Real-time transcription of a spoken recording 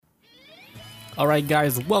All right,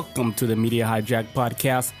 guys, welcome to the Media Hijack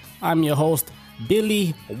Podcast. I'm your host,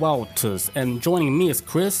 Billy Walters, and joining me is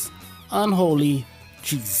Chris, Unholy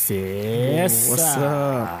Jesus. What's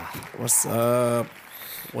up? What's up?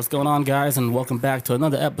 What's going on, guys, and welcome back to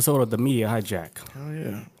another episode of the Media Hijack. Oh,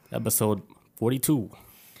 yeah. Episode 42.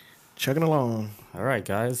 Chugging along. All right,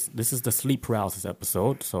 guys, this is the sleep paralysis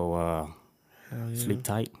episode, so sleep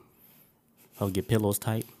tight. I'll get pillows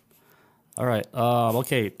tight. All right,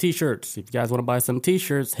 okay, T-shirts. If you guys want to buy some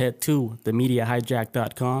T-shirts, head to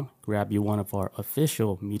themediahijack.com. Grab you one of our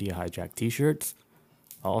official Media Hijack T-shirts.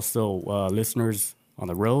 Also, listeners on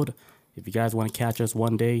the road, if you guys want to catch us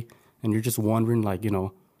one day and you're just wondering, like, you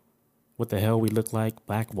know, what the hell we look like,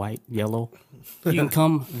 black, white, yellow, you can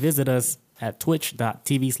come visit us at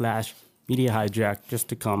twitch.tv/mediahijack just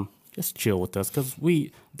to come, just chill with us. Because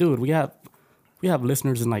we have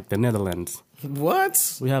listeners in, like, the Netherlands.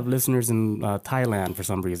 What? We have listeners in Thailand for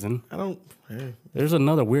some reason. Hey. There's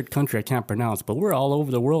another weird country I can't pronounce, but we're all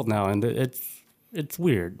over the world now, and it's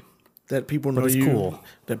weird. That people know But it's you. cool.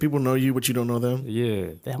 That people know you, but you don't know them.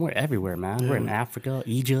 Yeah, damn, we're everywhere, man. Yeah. We're in Africa,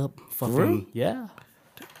 Egypt, fucking real? Yeah.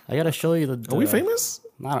 I gotta show you the. Are we famous?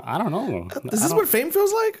 I don't know. Is this what fame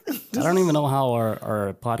feels like? I don't even know how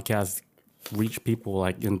our podcast reach people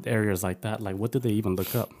like in areas like that. Like, what did they even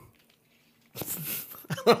look up?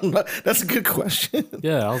 That's a good question.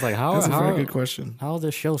 Yeah, I was like, That's a very good question. How is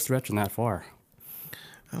this show stretching that far?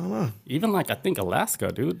 I don't know. Even like I think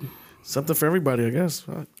Alaska, dude. Something for everybody, I guess.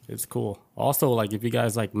 It's cool. Also, like if you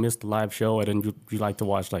guys like missed the live show and then you like to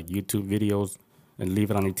watch like YouTube videos and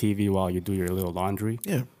leave it on your TV while you do your little laundry,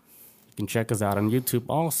 yeah, you can check us out on YouTube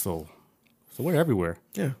also. So we're everywhere.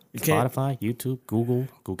 Yeah, Spotify, YouTube, Google.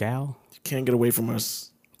 You can't get away from us.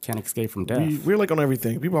 Can't escape from death. We're like on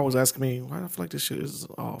everything. People always ask me, why do I feel like this shit is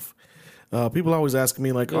off? People always ask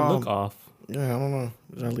me like, look off. Yeah, I don't know.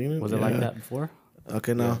 Did I lean it? Was it like that before?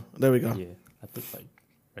 Okay, no. There we go. Yeah, I think like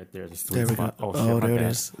right there, the sweet spot. Oh, there it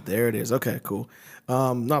is. There it is. Okay, cool.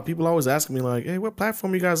 No, people always ask me like, hey, what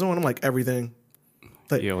platform you guys on? I'm like, everything.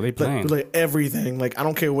 Like, yo, they playing. Like everything. Like, I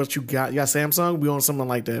don't care what you got. You got Samsung? We on something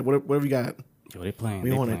like that. Whatever you got. Yo, they playing.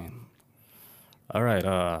 We on playing. it. All right.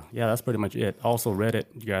 Yeah, that's pretty much it. Also, Reddit.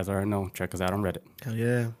 You guys already know. Check us out on Reddit. Hell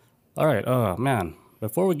yeah. All right. Man,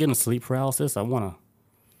 before we get into sleep paralysis, I wanna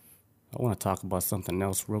talk about something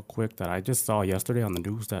else real quick that I just saw yesterday on the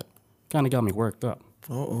news that kind of got me worked up.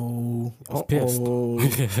 I was pissed. Oh,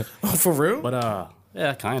 for real? But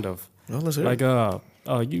yeah, kind of. Well, let's hear like it.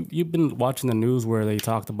 you've been watching the news where they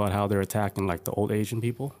talked about how they're attacking like the old Asian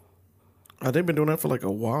people. They've been doing that for like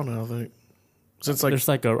a while now, I think. Since like there's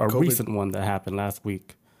like a recent one that happened last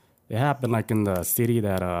week. It happened like in the city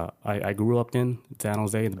that I grew up in, San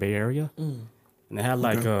Jose, in the Bay Area, and they had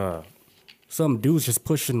like some dudes just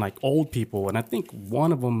pushing like old people, and I think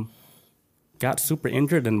one of them got super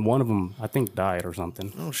injured, and one of them I think died or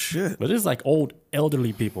something. Oh shit! But it's like old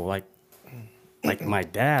elderly people, like my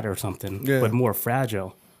dad or something, but more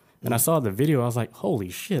fragile. And I saw the video, I was like,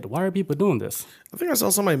 holy shit, why are people doing this? I think I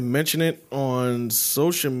saw somebody mention it on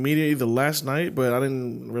social media either last night, but I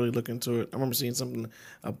didn't really look into it. I remember seeing something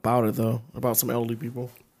about it, though, about some elderly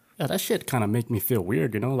people. Yeah, that shit kind of made me feel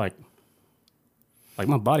weird, you know? Like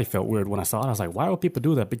my body felt weird when I saw it. I was like, why would people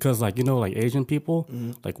do that? Because, like, you know, like Asian people,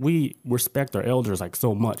 like we respect our elders, like,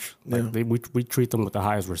 so much. Like, we treat them with the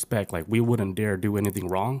highest respect. Like, we wouldn't dare do anything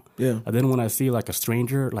wrong. Yeah. And then when I see, like, a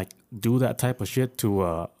stranger, like, do that type of shit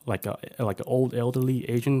to, like an old elderly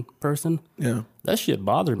Asian person, that shit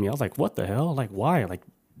bothered me. I was like, what the hell? Like, why? Like,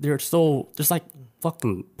 they're so, just like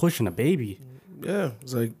fucking pushing a baby. Yeah.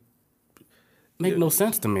 It's like, make no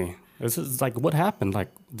sense to me. It's just like, what happened? Like,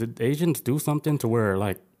 did Asians do something to where,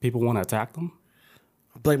 like, people want to attack them?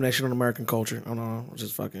 I blame that shit on American culture. I don't know. It's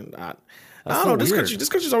just fucking... I don't so know. This weird.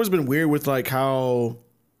 country's always been weird with, like, how...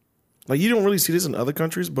 Like, you don't really see this in other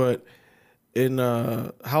countries, but in...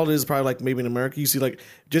 how it is probably, like, maybe in America, you see, like,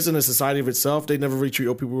 just in the society of itself, they never really treat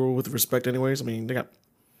old people with respect anyways. I mean, they got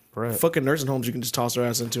fucking nursing homes you can just toss their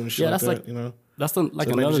ass into and shit like that, you know? That's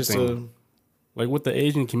another thing. Like with the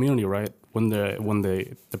Asian community, right? When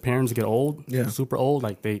the parents get old, super old,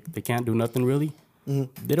 like they can't do nothing really.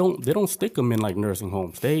 Mm-hmm. They don't stick them in like nursing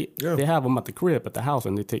homes. They have them at the crib, at the house,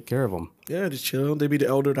 and they take care of them. Yeah, just chill. They be the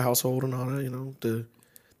elder of the household and all that. You know, the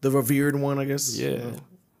revered one, I guess. Yeah.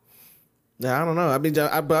 Yeah, I don't know. I mean,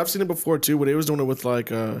 I've seen it before too, where they was doing it with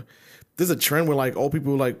like. There's a trend where like old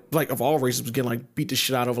people like of all races was getting like beat the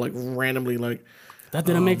shit out of like randomly like. That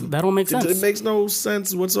don't make sense. It makes no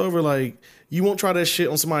sense whatsoever. Like, you won't try that shit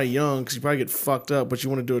on somebody young because you probably get fucked up, but you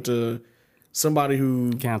want to do it to somebody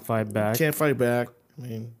who can't fight back. I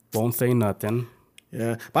mean, won't say nothing.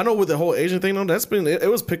 Yeah, but I know with the whole Asian thing, though, that's been it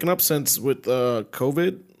was picking up since with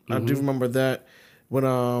COVID. I do remember that when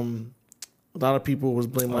a lot of people was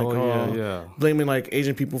blaming blaming like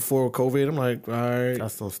Asian people for COVID. I'm like, all right,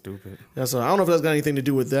 That's so stupid. Yeah, so I don't know if that's got anything to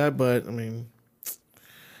do with that, but I mean,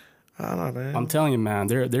 I don't know, man. I'm telling you, man,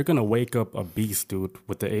 they're gonna wake up a beast, dude,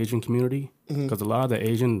 with the Asian community. Because a lot of the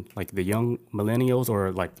Asian, like the young millennials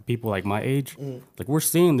or like the people like my age, like we're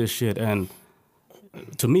seeing this shit, and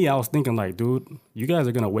to me, I was thinking like, dude, you guys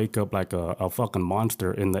are gonna wake up like a fucking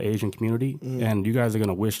monster in the Asian community, and you guys are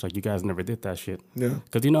gonna wish like you guys never did that shit. Yeah.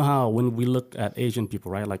 Because you know how when we look at Asian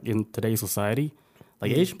people, right, like in today's society,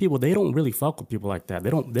 like Asian people, they don't really fuck with people like that. They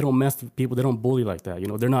don't mess with people. They don't bully like that. You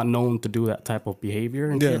know, they're not known to do that type of behavior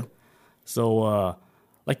and shit. So,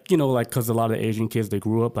 like, you know, like, because a lot of Asian kids, they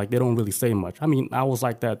grew up, like, they don't really say much. I mean, I was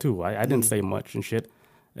like that, too. I didn't say much and shit.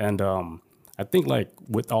 And I think, like,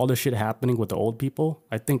 with all this shit happening with the old people,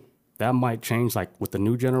 I think that might change, like, with the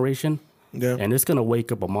new generation. Yeah. And it's going to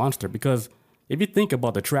wake up a monster. Because if you think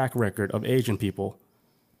about the track record of Asian people,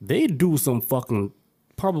 they do some fucking,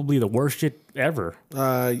 probably the worst shit ever.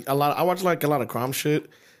 I watch, like, a lot of crime shit.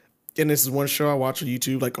 And this is one show I watch on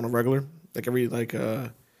YouTube, like, on a regular. Like,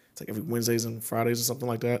 every Wednesdays and Fridays or something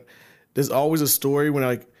like that. There's always a story when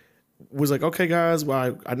I was like, okay, guys,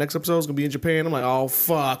 well, our next episode is going to be in Japan. I'm like, oh,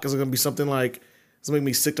 fuck. Is it going to be something like, it's going to make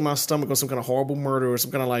me sick to my stomach or some kind of horrible murder or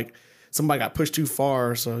some kind of like, somebody got pushed too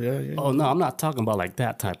far. So, yeah. Oh, no, I'm not talking about like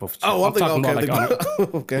that type of shit. Oh, I'm talking about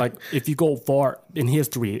like, okay. Like if you go far in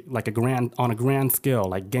history, like on a grand scale,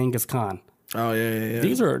 like Genghis Khan. Oh, yeah.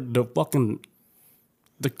 These are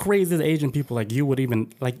the craziest Asian people, like you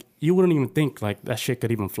wouldn't even think like that shit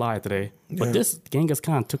could even fly today. But this Genghis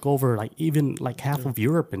Khan took over like even like half of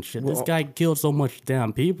Europe and shit. This guy killed so much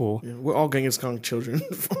damn people. Yeah, we're all Genghis Khan children.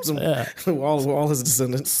 We're all his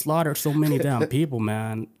descendants. Slaughtered so many damn people,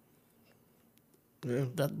 man. Yeah.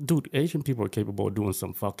 Dude, Asian people are capable of doing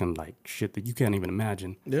some fucking like shit that you can't even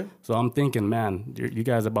imagine. Yeah. So I'm thinking, man, you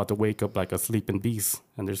guys are about to wake up like a sleeping beast,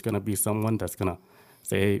 and there's gonna be someone that's gonna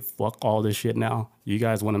say, hey, fuck all this shit now. You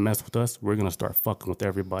guys want to mess with us? We're going to start fucking with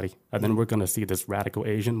everybody. And then we're going to see this radical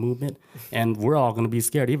Asian movement. And we're all going to be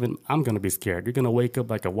scared. Even I'm going to be scared. You're going to wake up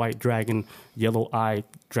like a white dragon, yellow eye,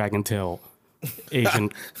 dragon tail, Asian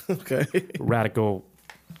radical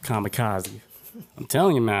kamikaze. I'm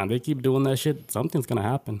telling you, man, they keep doing that shit. Something's going to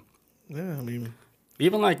happen. Yeah, I mean.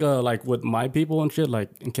 Even like with my people and shit, like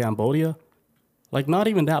in Cambodia, like not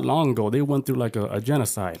even that long ago, they went through like a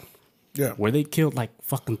genocide. Yeah. Where they killed like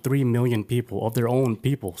fucking 3 million people of their own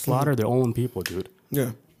people, slaughtered their own people, dude.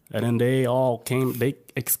 Yeah. And then they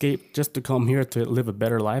escaped just to come here to live a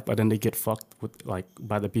better life, but then they get fucked with like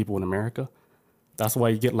by the people in America. That's why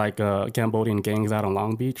you get like Cambodian gangs out on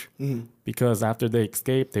Long Beach. Because after they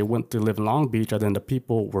escaped, they went to live in Long Beach, and then the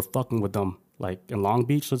people were fucking with them like in Long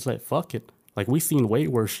Beach. So it's like, fuck it. Like we seen way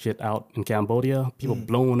worse shit out in Cambodia. People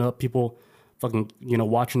blowing up, people fucking, you know,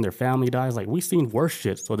 watching their family die. Like we seen worse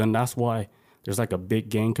shit. So then that's why there's like a big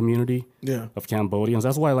gang community of Cambodians.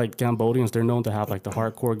 That's why like Cambodians, they're known to have like the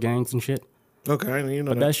hardcore gangs and shit. Okay, I didn't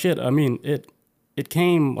know that shit, I mean, it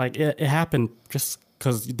came like it happened just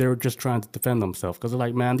because they were just trying to defend themselves. Because they're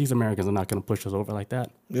like, man, these Americans are not going to push us over like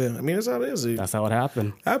that. Yeah, I mean, that's how it is. That's how it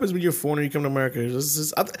happened. It happens when you're a foreigner, you come to America.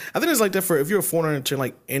 I think it's like that for if you're a foreigner to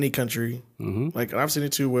like any country. Like I've seen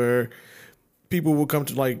it too, where people will come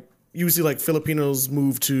to like, you see like Filipinos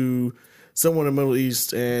move to somewhere in the Middle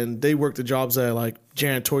East and they work the jobs at like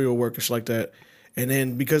janitorial work and shit like that. And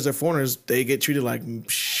then because they're foreigners, they get treated like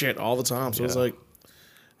shit all the time. So it's like,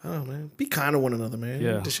 oh man, be kind to one another, man.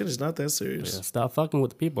 Yeah. This shit is not that serious. Yeah, stop fucking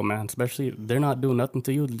with the people, man. Especially they're not doing nothing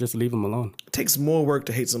to you. Just leave them alone. It takes more work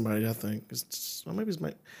to hate somebody, I think. I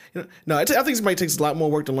think it might take a lot more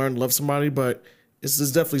work to learn to love somebody, but it's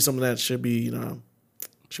definitely something that should be,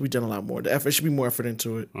 should be done a lot more. The effort should be more effort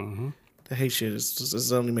into it. The hate shit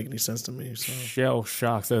doesn't really make any sense to me. So. Shell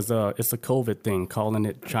Shock says it's a COVID thing, calling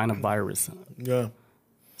it China virus. Yeah.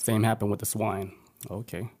 Same happened with the swine.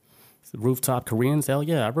 Okay. So rooftop Koreans, hell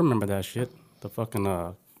yeah, I remember that shit. The fucking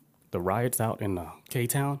the riots out in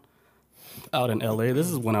K-Town, out in LA. This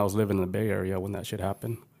is when I was living in the Bay Area when that shit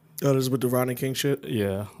happened. Oh, this is with the Rodney King shit?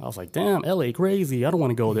 Yeah. I was like, damn, LA crazy. I don't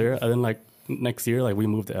want to go there. And then like next year, like we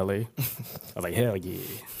moved to LA. I was like, hell yeah.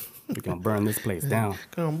 We're gonna burn this place down.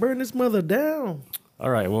 Gonna burn this mother down. All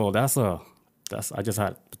right, well, I just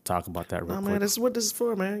had to talk about that real quick. Man, that's what this is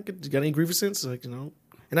for, man. You got any grievances? Like, and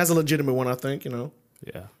that's a legitimate one, I think,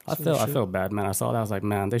 Yeah, I felt bad, man. I saw that, I was like,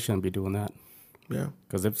 man, they shouldn't be doing that. Yeah.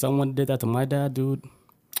 Because if someone did that to my dad, dude,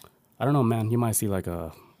 I don't know, man, you might see like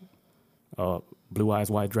a Blue Eyes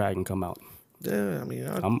White Dragon come out. Yeah, I mean,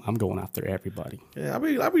 I'm going after everybody. Yeah, I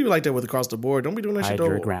be like that with across the board. Don't be doing that shit. Hide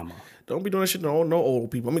your grandma. Don't be doing that shit. No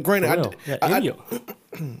old people. I mean, granted,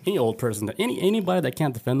 any old person, anybody that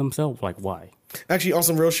can't defend themselves, like why? Actually, on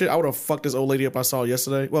some real shit, I would have fucked this old lady up I saw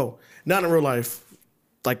yesterday. Well, not in real life.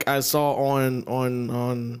 Like I saw on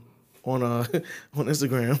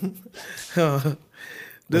Instagram.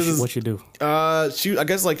 What you do? I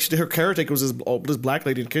guess like her caretaker was this black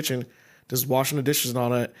lady in the kitchen, just washing the dishes and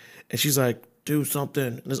all that, and she's like, "Do something."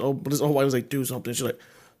 And this old white was like, "Do something." She's like,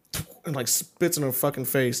 and like spits in her fucking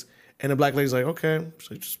face, and the black lady's like, "Okay."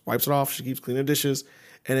 She just wipes it off. She keeps cleaning the dishes,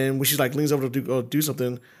 and then when she's like leans over to do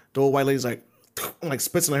something, the old white lady's like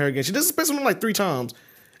spits in her hair again. She just spits on her like 3 times,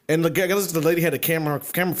 and the lady had a camera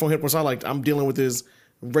phone hit. So I'm dealing with this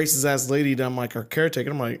racist ass lady that I'm like her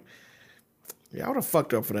caretaker. I'm like, yeah, I would have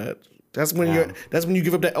fucked up for that. That's when you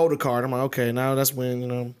give up that elder card. I'm like, okay, now that's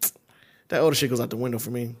when that elder shit goes out the window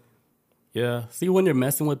for me. Yeah. See, when you're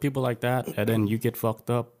messing with people like that and then you get fucked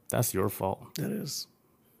up, that's your fault. That is.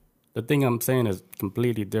 The thing I'm saying is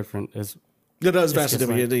completely different. It's vastly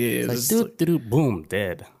different. It's like, boom,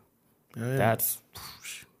 dead. Yeah. That's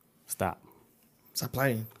stop. Stop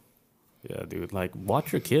playing. Yeah, dude. Like,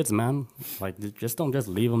 watch your kids, man. Like, just don't just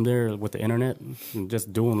leave them there with the internet and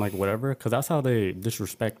just doing like whatever. Because that's how they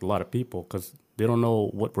disrespect a lot of people. Because they don't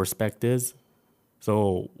know what respect is.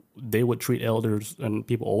 So they would treat elders and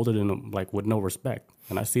people older than them like with no respect.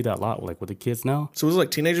 And I see that a lot, like with the kids now. So was it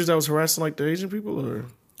like teenagers that was harassing like the Asian people, or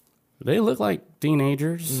they look like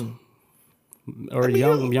teenagers or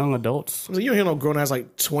young adults. You don't hear no grown ass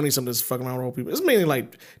like 20 something fucking around with old people. It's mainly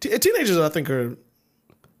like teenagers. I think are.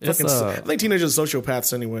 I think teenagers are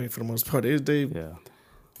sociopaths anyway, for the most part. They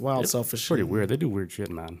wild, selfish. Pretty weird. They do weird shit,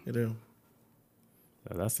 man. They do.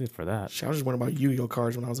 So that's it for that. I was just wondering about Yu-Gi-Oh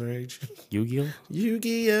cards when I was their age. Yu-Gi-Oh?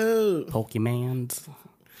 Yu-Gi-Oh! Pokemans.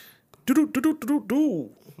 Do. All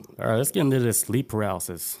right, let's get into this sleep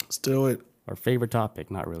paralysis. Let's do it. Our favorite topic,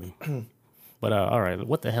 not really. But all right,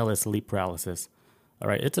 what the hell is sleep paralysis? All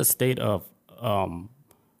right, it's a state of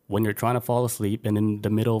when you're trying to fall asleep and in the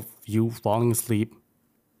middle of you falling asleep,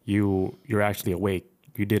 you're actually awake.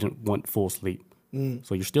 You didn't want full sleep.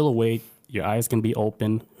 So you're still awake. Your eyes can be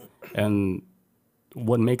open. And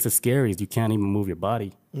what makes it scary is you can't even move your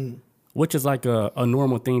body, which is like a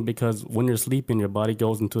normal thing because when you're sleeping, your body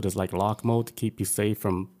goes into this like lock mode to keep you safe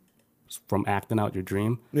from acting out your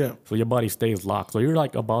dream. Yeah. So your body stays locked. So you're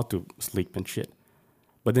like about to sleep and shit.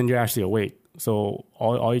 But then you're actually awake. So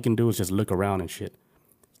all you can do is just look around and shit.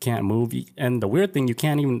 Can't move. And the weird thing, you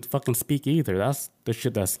can't even fucking speak either. That's the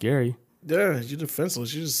shit that's scary. Yeah, you're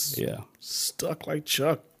defenseless. You're just stuck like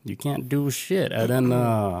Chuck. You can't do shit. And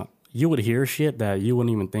then you would hear shit that you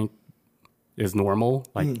wouldn't even think is normal.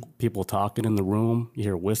 Like people talking in the room. You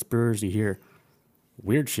hear whispers. You hear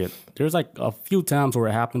weird shit. There's like a few times where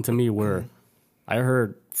it happened to me where I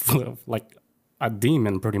heard like a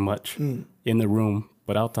demon pretty much in the room.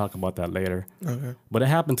 But I'll talk about that later. Okay. But it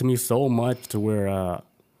happened to me so much to where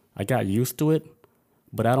I got used to it,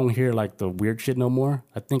 but I don't hear like the weird shit no more.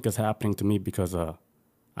 I think it's happening to me because I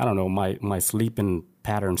don't know, my sleeping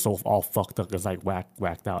pattern's so all fucked up. It's like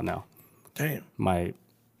whacked out now. Damn.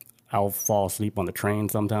 I'll fall asleep on the train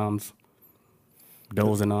sometimes,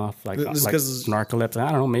 dozing off like narcolepsy.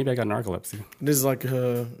 I don't know, maybe I got narcolepsy. This is like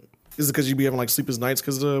is it because you be having like sleepless nights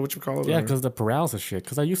because what you call it? Yeah, because the paralysis shit.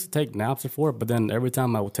 Because I used to take naps before, but then every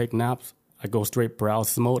time I would take naps, I go straight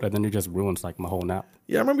paralysis mode, and then it just ruins like my whole nap.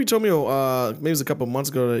 Yeah, I remember you told me maybe it was a couple of months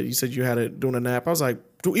ago that you said you had it doing a nap. I was like,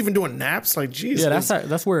 even doing naps? Like, geez. Yeah,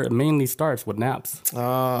 that's where it mainly starts with naps.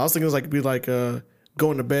 I was thinking it was like be like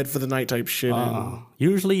going to bed for the night type shit.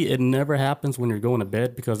 Usually it never happens when you're going to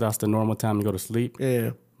bed because that's the normal time to go to sleep.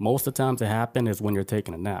 Yeah. Most of the times it happens is when you're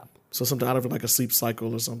taking a nap. So something out of it like a sleep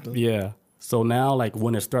cycle or something. Yeah. So now, like,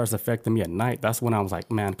 when it starts affecting me at night, that's when I was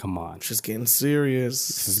like, man, come on. She's getting serious.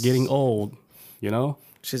 This is getting old, you know?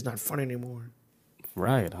 She's not fun anymore.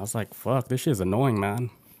 Right. I was like, fuck, this shit's annoying, man.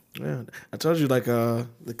 Yeah. I told you, like, the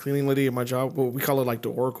cleaning lady at my job, well, we call it, like, the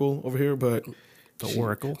Oracle over here, but... The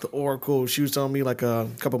Oracle? The Oracle. She was telling me, like, a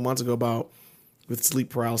couple months ago about with sleep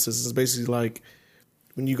paralysis. It's basically like,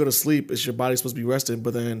 when you go to sleep, it's your body's supposed to be rested,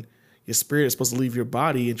 but then... your spirit is supposed to leave your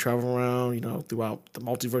body and travel around, throughout the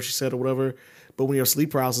multiverse, she said, or whatever. But when you have sleep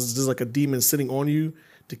paralysis, there's like a demon sitting on you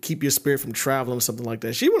to keep your spirit from traveling or something like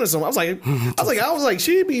that. She wanted some. I was like,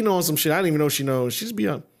 she be knowing some shit. I didn't even know she knows. She's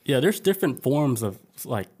beyond. Yeah, there's different forms of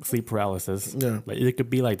like sleep paralysis. Yeah, like it could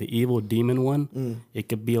be like the evil demon one. It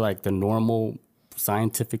could be like the normal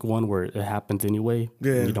scientific one where it happens anyway.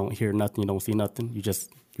 Yeah, you don't hear nothing, you don't see nothing.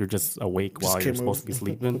 You're just awake while you're supposed to be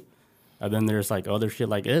sleeping. And then there's like other shit.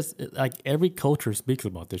 Like like every culture speaks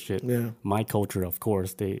about this shit. Yeah. My culture, of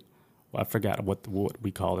course, I forgot what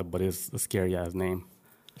we call it, but it's a scary ass name.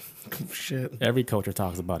 Shit. Every culture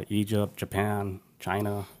talks about it. Egypt, Japan,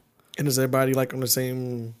 China. And is everybody like on the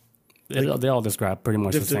same? They all describe pretty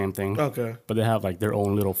much the same thing. Okay. But they have like their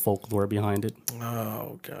own little folklore behind it.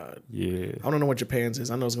 Oh God. Yeah. I don't know what Japan's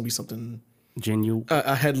is. I know it's gonna be something. Jinyu.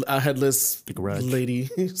 A headless The Grudge. lady.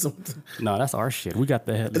 Something. No, that's our shit. We got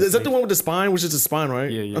the headless. Is that the one with the spine? Which is the spine,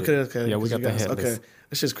 right? Yeah. Okay. Yeah, we got the headless. Okay.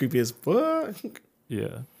 That's just creepy as fuck.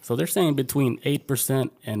 Yeah. So they're saying between 8%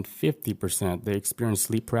 and 50% they experience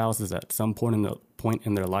sleep paralysis at some point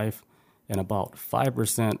in their life, and about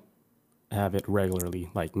 5% have it regularly,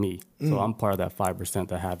 like me. So I'm part of that 5%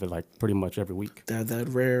 that have it like pretty much every week. That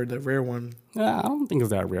rare one. Yeah, I don't think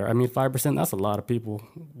it's that rare. I mean, 5%, that's a lot of people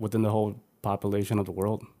within the whole population of the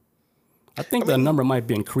world. I think the number might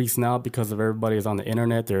be increased now because of everybody's on the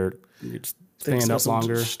internet. They're staying up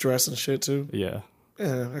longer. Stress and shit too. Yeah.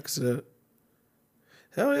 Yeah, I can see that.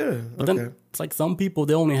 Hell yeah. But then it's like some people,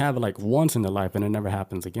 they only have it like once in their life and it never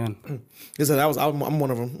happens again. I'm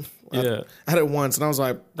one of them. Yeah. I had it once and I was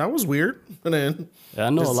like, that was weird. And then I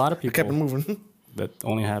know a lot of people I kept it moving. that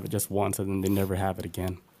only have it just once and then they never have it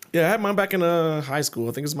again. Yeah, I had mine back in high school.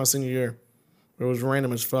 I think it was my senior year. It was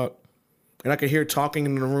random as fuck. And I could hear talking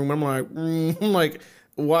in the room. I'm like,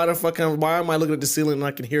 why am I looking at the ceiling and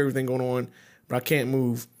I can hear everything going on, but I can't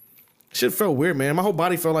move? Shit felt weird, man. My whole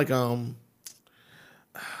body felt like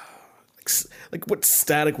what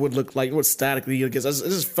static would look like, what static the gets. It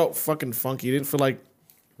just felt fucking funky. It didn't feel like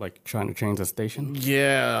trying to change the station.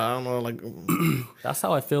 Yeah, I don't know, like that's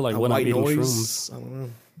how I feel like when I'm eating shrooms. I don't know.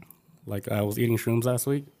 Like I was eating shrooms last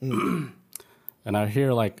week, and I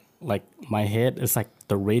hear like my head. It's like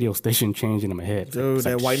the radio station changing in my head. Dude, it's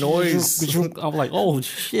that like, white noise. I'm like, oh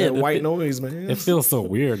shit, that white noise, man. It feels so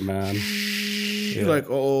weird, man. You're like,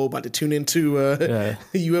 about to tune into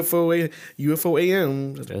UFO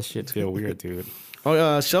AM. That shit feel weird, dude.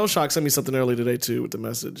 Shell Shock sent me something earlier today too with the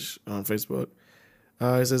message on Facebook.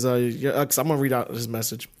 He says, cause I'm gonna read out his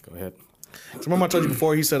message. Go ahead. So remember I told you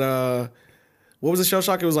before, he said, what was the Shell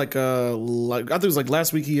Shock? It was like I think it was like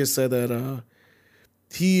last week he had said that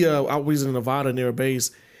he out was in Nevada near a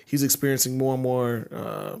base, he's experiencing more and more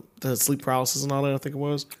the sleep paralysis and all that, I think it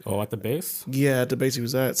was. Oh, at the base? Yeah, at the base he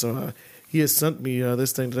was at. So he has sent me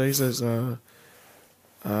this thing today. He says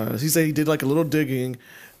he said he did like a little digging,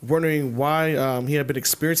 wondering why he had been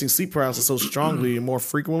experiencing sleep paralysis so strongly and more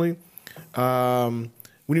frequently. When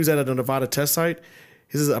he was at a Nevada test site,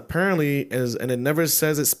 he says apparently, and it never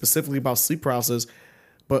says it specifically about sleep paralysis,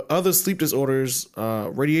 but other sleep disorders,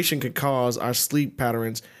 radiation can cause our sleep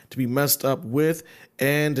patterns to be messed up with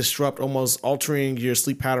and disrupt, almost altering your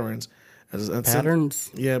sleep patterns. Patterns?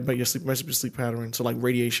 Yeah, but your sleep pattern. So like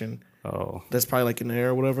radiation. Oh. That's probably like in the air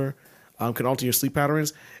or whatever. Can alter your sleep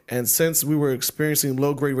patterns. And since we were experiencing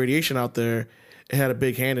low-grade radiation out there, it had a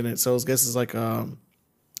big hand in it. So I guess it's like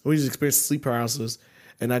we just experienced sleep paralysis.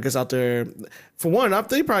 And I guess out there, for one,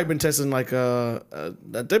 they probably been testing like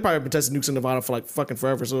they probably been testing nukes in Nevada for like fucking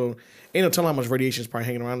forever. So ain't no telling how much radiation is probably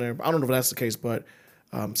hanging around there. I don't know if that's the case, but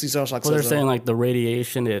they're saying like the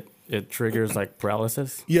radiation it triggers like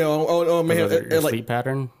paralysis. Yeah, may have your sleep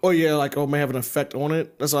pattern. Oh yeah, like may have an effect on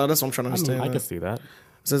it. That's what I'm trying to understand. I can see that.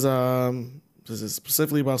 It says this is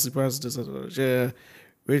specifically about sleep paralysis. Yeah,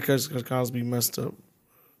 radiation cause be messed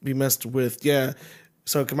with. Yeah.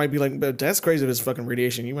 So it might be like, but that's crazy if it's fucking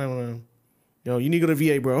radiation. You might want to, you need to go to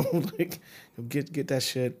VA, bro. Like, get that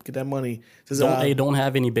shit, get that money. Says, don't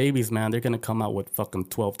have any babies, man. They're gonna come out with fucking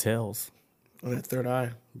 12 tails. On that third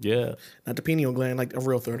eye. Yeah. Not the pineal gland, like a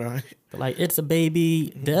real third eye. Like, it's a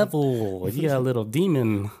baby devil. You got a little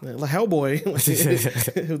demon. Like Hellboy. With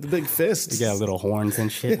the big fists. You got little horns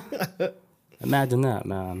and shit. Imagine that,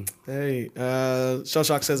 man. Hey, Shell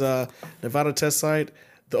Shock says, Nevada test site,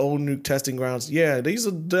 the old nuke testing grounds. Yeah, they used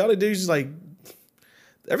to like,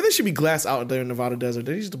 everything should be glass out there in Nevada desert.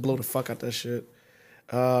 They used to blow the fuck out that shit.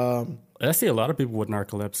 I see a lot of people with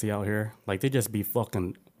narcolepsy out here. Like, they just be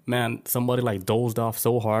fucking... Man, somebody like dozed off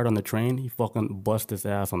so hard on the train, he fucking bust his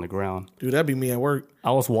ass on the ground. Dude, that'd be me at work. I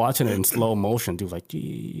was watching it in slow motion. Dude was like,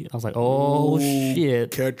 gee. I was like, oh, shit.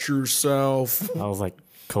 Catch yourself. I was like,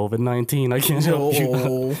 COVID-19, I can't help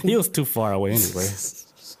you. He was too far away anyway.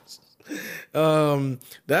 That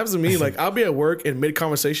happens to me. Like, I'll be at work in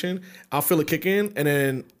mid-conversation, I'll feel it kick in, and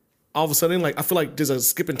then all of a sudden, like, I feel like there's a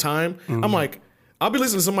skip in time. Mm-hmm. I'm like, I'll be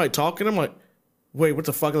listening to somebody talking, I'm like, wait, what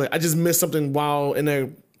the fuck? Like, I just missed something while in their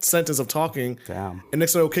sentence of talking. Damn. And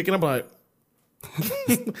next thing I'll kick in, I'm like,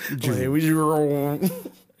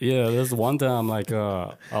 yeah, there's one time, like,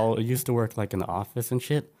 I used to work, like, in the office and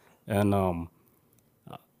shit, and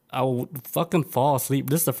I would fucking fall asleep.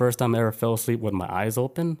 This is the first time I ever fell asleep with my eyes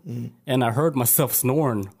open, and I heard myself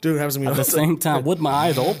snoring. Dude, it happens to me at the same time with my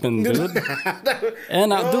eyes open, dude.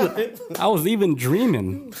 And I was even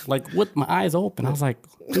dreaming, like with my eyes open. I was like,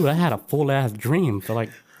 dude, I had a full ass dream for like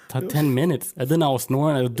 10 minutes, and then I was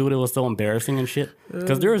snoring. And dude, it was so embarrassing and shit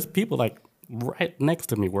because there was people like right next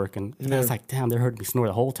to me working. And I was like, damn, they heard me snore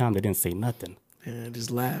the whole time. They didn't say nothing. Yeah,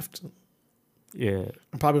 just laughed. Yeah,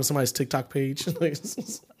 I'm probably on somebody's TikTok page. And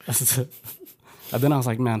then I was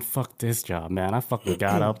like, man, fuck this job, man. I fucking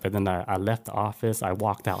got up, and then I left the office. I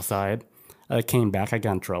walked outside. I came back. I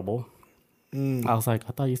got in trouble. I was like,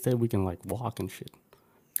 I thought you said we can like walk and shit.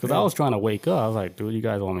 Because I was trying to wake up. I was like, dude, you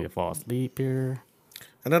guys want me to fall asleep here?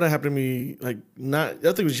 I know that happened to me, like, I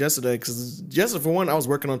think it was yesterday. Because yesterday, for one, I was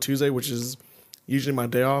working on Tuesday, which is usually my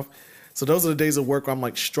day off. So those are the days of work where I'm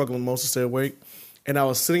like struggling most to stay awake. And I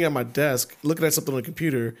was sitting at my desk looking at something on the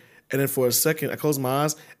computer. And then for a second, I closed my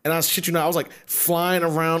eyes. And I shit you not, I was like flying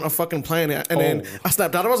around a fucking planet. And then I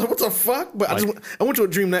snapped out. I was like, what the fuck? But I went to a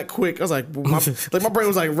dream that quick. I was like, my brain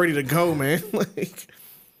was like ready to go, man. like,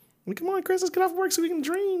 come on, Chris, let's get off work so we can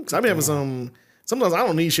dream. Because I be having sometimes I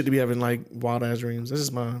don't need shit to be having like wild ass dreams. That's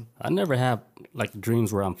just mine. I never have like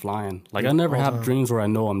dreams where I'm flying. Like I never have dreams where I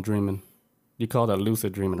know I'm dreaming. You call that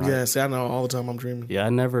lucid dreaming, right? Yeah, see, I know all the time I'm dreaming. Yeah,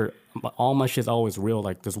 all my shit's always real.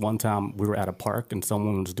 Like this one time we were at a park and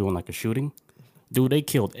someone was doing like a shooting. Dude, they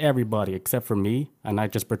killed everybody except for me, and I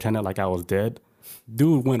just pretended like I was dead.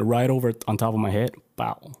 Dude went right over on top of my head,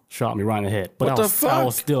 bow, shot me right in the head. But I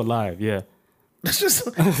was still alive, yeah. That's just,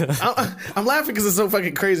 I'm laughing because it's so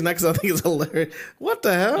fucking crazy, not because I think it's hilarious. What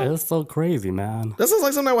the hell? It's so crazy, man. That sounds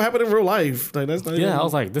like something that would happen in real life. Like, that's not even, I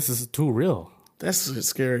was like, this is too real. That's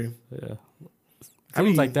scary. Yeah.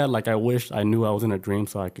 Things like that, like I wish I knew I was in a dream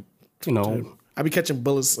so I could, Dude, I be catching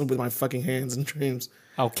bullets with my fucking hands in dreams.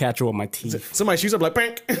 I'll catch it with my teeth. Somebody shoots up like,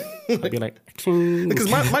 bang. I'd be like, because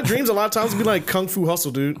my dreams a lot of times be like Kung Fu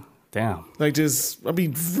Hustle, dude. Damn. Like just, I'll be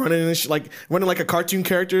running and shit, like running like a cartoon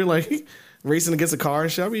character, like racing against a car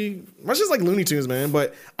and shit. My shit's like Looney Tunes, man.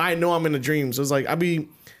 But I know I'm in a dream. So it's like, I'm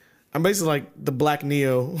basically like the Black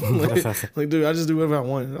Neo. like, dude, I just do whatever I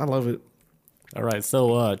want. I love it. All right,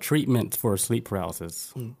 so treatments for sleep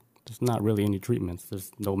paralysis. There's not really any treatments. There's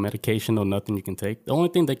no medication, no nothing you can take. The only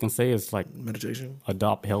thing they can say is like meditation.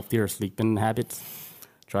 Adopt healthier sleeping habits.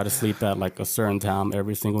 Try to sleep at like a certain time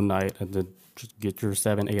every single night, and then just get your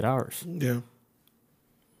 7-8 hours. Yeah,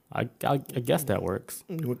 I guess that works.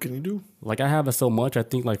 What can you do? Like I have it so much. I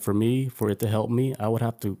think like for it to help me, I would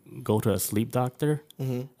have to go to a sleep doctor,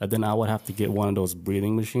 and then I would have to get one of those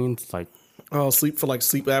breathing machines, like. Oh, sleep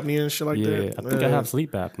apnea and shit like that? Yeah, I think I have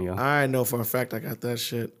sleep apnea. I know for a fact I got that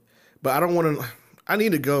shit. But I don't want to... I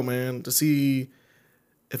need to go, man, to see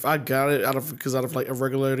if I got it out of like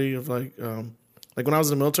irregularity of like when I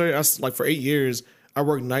was in the military, like for 8 years, I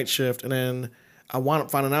worked night shift, and then I wound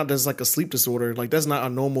up finding out there's like a sleep disorder. Like that's not a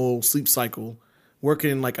normal sleep cycle.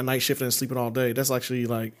 Working like a night shift and sleeping all day. That's actually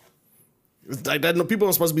like that. People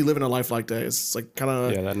aren't supposed to be living a life like that. It's like kind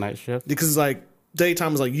of... Yeah, that night shift. Because it's like...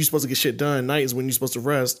 Daytime is like you're supposed to get shit done. Night is when you're supposed to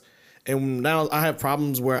rest. And now I have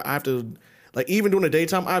problems where I have to, like, even during the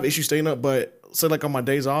daytime, I have issues staying up. But say like on my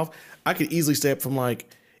days off, I could easily stay up from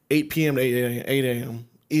like 8 p.m. to 8 a.m.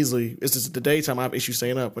 easily. It's just the daytime I have issues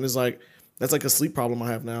staying up, and it's like that's like a sleep problem I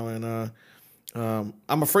have now. And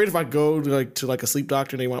I'm afraid if I go to a sleep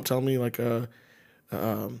doctor and they want to tell me like I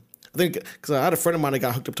think because I had a friend of mine that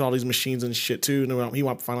got hooked up to all these machines and shit too, and he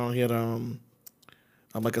wanted to find out he had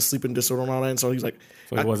I'm like a sleeping disorder and all that. And so he's like...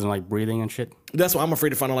 So it wasn't like breathing and shit? That's what I'm afraid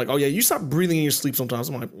to find out. Like, oh yeah, you stop breathing in your sleep sometimes.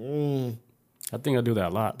 I'm like, I think I do that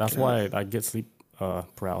a lot. That's why I get sleep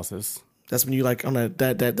paralysis. That's when you like on that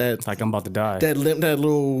it's like I'm about to die.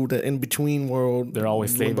 That in-between world. They're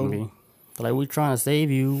always saving me. They're like, we're trying to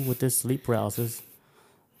save you with this sleep paralysis.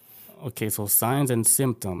 Okay, so signs and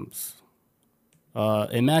symptoms.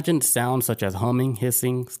 Imagine sounds such as humming,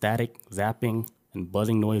 hissing, static, zapping, and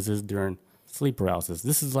buzzing noises during sleep paralysis.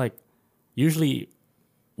 This is like usually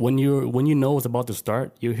when you know it's about to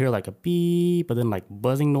start, you hear like a beep, but then like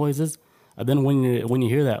buzzing noises, and then when you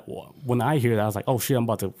hear that, when I hear that, I was like, oh shit,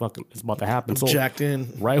 it's about to happen. So jacked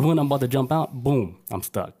in. Right when I'm about to jump out, boom, I'm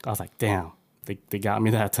stuck. I was like, damn, they got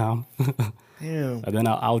me that time. Damn. And then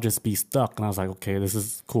I'll just be stuck, and I was like, okay, this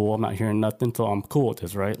is cool. I'm not hearing nothing, so I'm cool with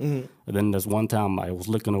this, right? And then there's one time I was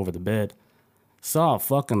looking over the bed, saw a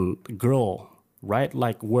fucking girl. Right,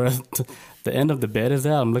 like where the end of the bed is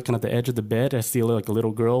at. I'm looking at the edge of the bed. I see like a little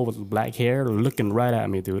girl with black hair looking right at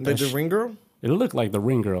me, dude. Like the Ring Girl? It looked like the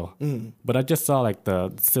Ring Girl, but I just saw like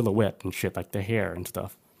the silhouette and shit, like the hair and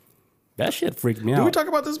stuff. That shit freaked me Did out. we talk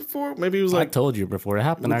about this before? Maybe it was I like, told you before. It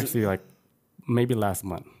happened actually like maybe last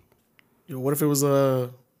month. what if it was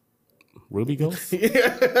a Ruby Ghost?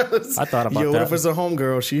 yes. I thought about What that. if it's a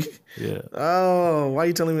homegirl? Yeah. Oh, why are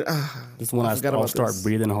you telling me? This one I'll start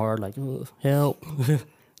breathing hard, like, help.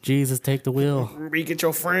 Jesus, take the wheel. Get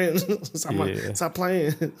your friends. Stop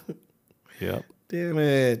playing. Yep. Damn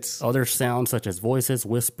it. Other sounds such as voices,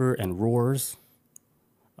 whisper, and roars.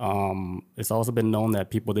 It's also been known that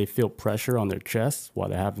they feel pressure on their chests while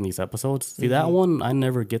they're having these episodes. See, that one, I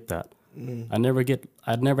never get that.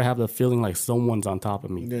 I'd never have the feeling like someone's on top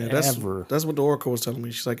of me. Yeah, ever. That's what the Oracle was telling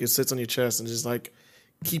me. She's like, it sits on your chest and just like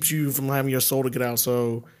keeps you from having your soul to get out.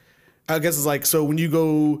 So I guess it's like, so when you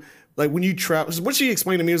go, like when you travel, what she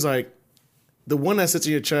explained to me was like, the one that sits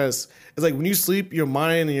in your chest is like when you sleep, your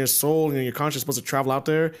mind and your soul and your conscience is supposed to travel out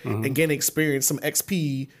there and gain experience, some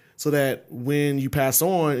XP, so that when you pass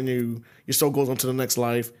on and your soul goes on to the next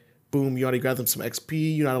life, boom, you already got them some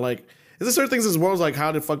XP. You know how to like, is there certain things as well as like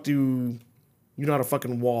how the fuck do you know how to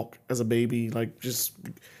fucking walk as a baby? Like just,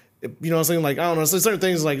 you know what I'm saying? Like, I don't know. So certain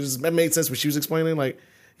things like just, that made sense what she was explaining. Like,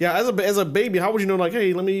 yeah, as a baby, how would you know like,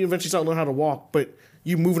 hey, let me eventually start learning how to walk? But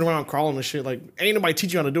you moving around, crawling and shit. Like, ain't nobody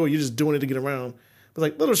teach you how to do it. You're just doing it to get around. But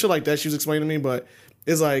like little shit like that she was explaining to me. But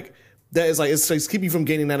it's like, that is like, it's keep you from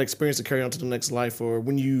gaining that experience to carry on to the next life, or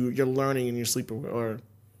when you're learning in your sleep, or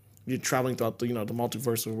you're traveling throughout the, the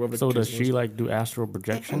multiverse or whatever. So does she like do astral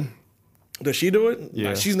projection? Does she do it? Yeah.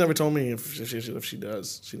 Nah, she's never told me if she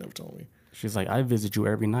does. She never told me. She's like, I visit you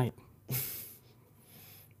every night.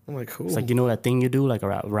 I'm like, cool. It's like, you know that thing you do like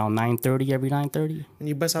around 9:30 every 9:30? When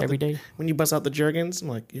you bust out every day? When you bust out the jergens, I'm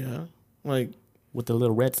like, yeah. I'm like, with the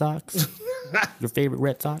little Red Sox? Your favorite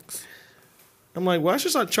Red Sox? I'm like, well, I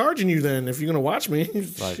should start charging you then if you're gonna watch me.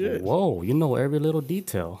 Like, shit. whoa, you know every little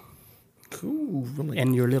detail. Cool. I'm like,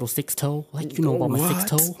 and your little six toe, like you know about my six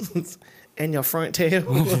toe. And your front tail.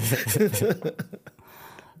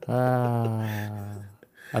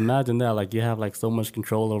 Imagine that, like you have like so much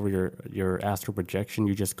control over your astral projection,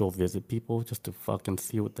 you just go visit people just to fucking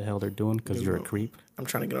see what the hell they're doing because you're a creep. I'm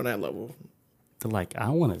trying to get on that level. They're like, I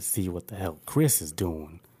want to see what the hell Chris is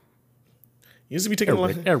doing. You used to be taking a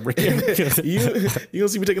lot. You gonna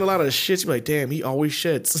see me taking a lot of shit. You be like, damn, he always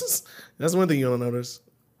shits. That's one thing you don't notice.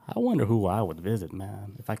 I wonder who I would visit,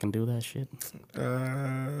 man, if I can do that shit.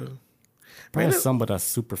 Probably somebody that's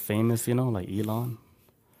super famous, you know, like Elon.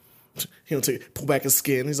 He'll pull back his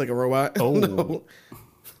skin. He's like a robot. Oh, no.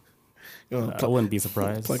 I wouldn't be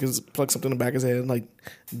surprised. Plug something in the back of his head, like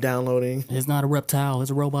downloading. It's not a reptile.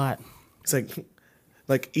 It's a robot. It's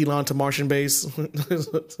like Elon to Martian base. Yeah.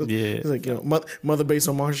 It's like, mother base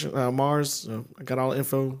on Mars. So I got all the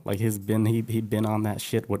info. Like he been on that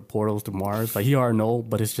shit with portals to Mars. Like he already know,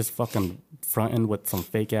 but it's just fucking fronting with some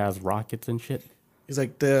fake ass rockets and shit. He's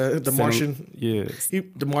like the Martian. Yeah.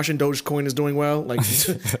 The Martian Dogecoin is doing well. Like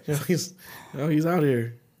he's out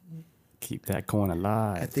here. Keep that coin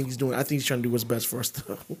alive. I think he's trying to do what's best for us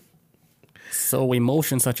though. So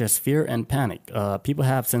emotions such as fear and panic. People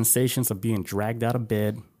have sensations of being dragged out of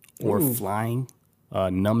bed or flying,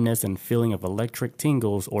 numbness and feeling of electric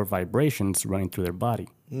tingles or vibrations running through their body.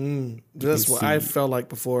 That's what I felt like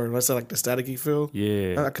before. I said like the staticky feel.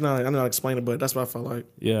 Yeah. I'm not explaining it, but that's what I felt like.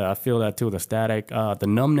 Yeah, I feel that too. The static, the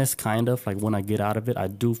numbness, kind of like when I get out of it, I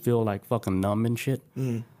do feel like fucking numb and shit.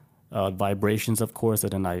 Vibrations, of course,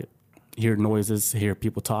 and then I hear noises, hear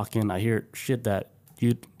people talking. I hear shit that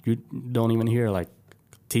you don't even hear, like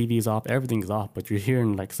TV's off, everything's off, but you're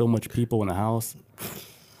hearing like so much people in the house.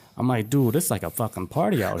 I'm like, dude, this is like a fucking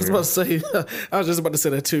party out here. I was just about to say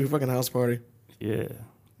that too. Fucking house party. Yeah.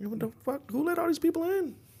 What the fuck? Who let all these people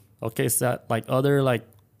in? Okay, so like other like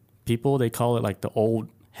people, they call it like the old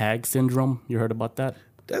hag syndrome. You heard about that?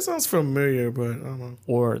 That sounds familiar, but I don't know.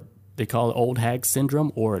 Or they call it old hag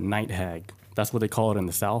syndrome or night hag. That's what they call it in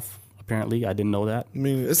the South. Apparently, I didn't know that. I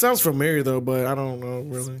mean, it sounds familiar though, but I don't know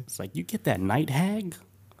really. It's like you get that night hag,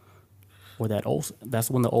 or that's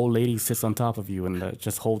when the old lady sits on top of you and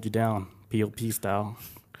just holds you down, POP style.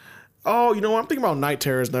 Oh, you know what? I'm thinking about night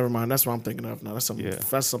terrors. Never mind. That's what I'm thinking of. No, that's something. Yeah.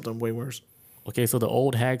 That's something way worse. Okay, so the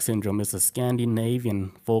old hag syndrome is a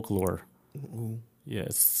Scandinavian folklore. Ooh. Yeah,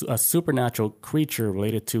 it's a supernatural creature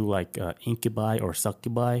related to like incubi or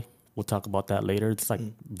succubi. We'll talk about that later. It's like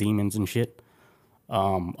demons and shit.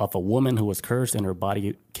 Of a woman who was cursed and her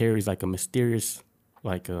body carries like a mysterious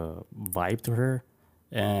like vibe to her,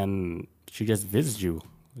 and she just visits you.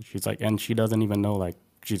 She's like, and she doesn't even know like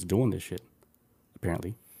she's doing this shit.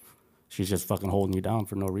 Apparently, she's just fucking holding you down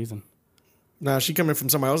for no reason. Now, is she coming from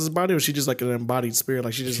somebody else's body, or is she just like an embodied spirit?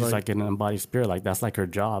 Like she's like an embodied spirit. Like that's like her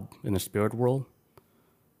job in the spirit world.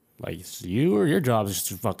 Like your job is just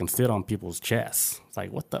to fucking sit on people's chests. It's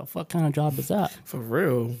like, what the fuck kind of job is that? For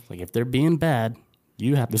real. Like if they're being bad,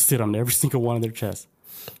 you have to sit on every single one of their chests.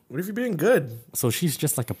 What if you're being good? So she's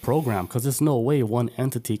just like a program because there's no way one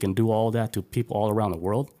entity can do all that to people all around the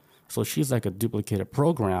world. So she's like a duplicated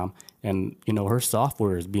program, and you know her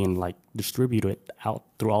software is being like distributed out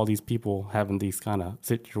through all these people having these kind of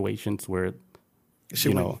situations where,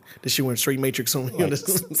 Did she went straight Matrix on me?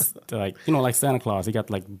 Like you know, like Santa Claus, he got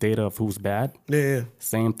like data of who's bad. Yeah.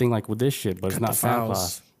 Same thing like with this shit, but it's not Santa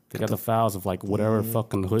Claus. They got the files of like whatever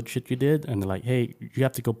fucking hood shit you did, and they're like, hey, you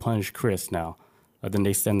have to go punish Chris now. And then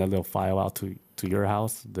they send that little file out to your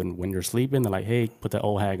house. Then when you're sleeping, they're like, hey, put that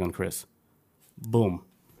old hag on Chris. Boom.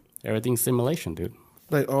 Everything's simulation, dude.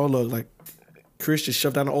 Like, oh, look, like, Chris just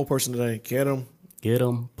shoved down an old person today. Get him. Get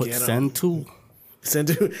him. Send two. Send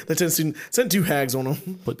two hags on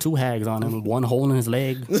him. Put two hags on him. One holding his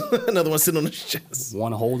leg. Another one sitting on his chest.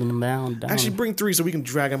 One holding him down. Actually, bring three so we can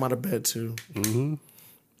drag him out of bed, too. Mm-hmm.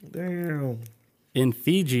 Damn. In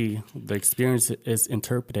Fiji, the experience is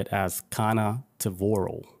interpreted as kana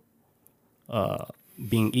tevoro,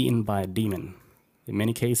 being eaten by a demon. In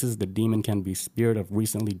many cases, the demon can be spirit of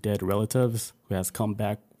recently dead relatives who has come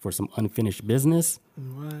back for some unfinished business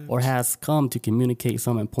or has come to communicate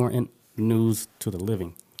some important news to the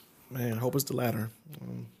living. Man, hope it's the latter.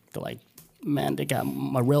 They're like, man, they got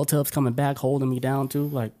my relatives coming back holding me down too.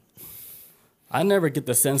 Like, I never get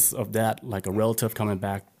the sense of that, like a relative coming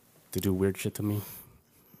back to do weird shit to me.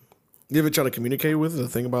 You ever try to communicate with it?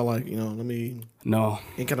 Think about like, No.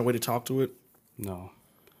 Any kind of way to talk to it? No.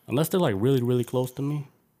 Unless they're like really, really close to me.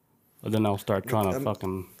 But then I'll start trying to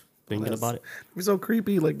fucking thinking about it. It's so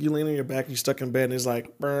creepy. Like you laying on your back and you're stuck in bed and it's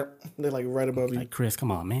like, they're like right above you. Like, Chris,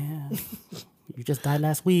 come on, man. You just died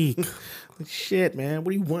last week. Like, shit, man.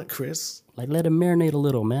 What do you want, Chris? Like, let it marinate a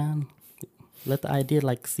little, man. Let the idea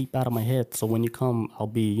like seep out of my head. So when you come, I'll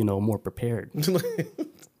be, more prepared.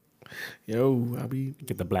 Yo, I'll be...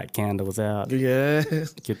 Get the black candles out. Yeah.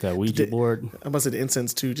 Get that Ouija board. I'm about to say the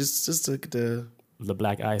incense too. Just to get the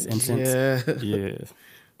black ice incense. Yeah. Yeah.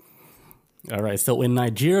 All right. So in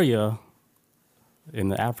Nigeria, in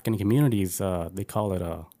the African communities, they call it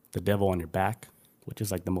the devil on your back, which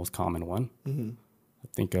is like the most common one. Mm-hmm. I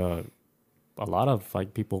think a lot of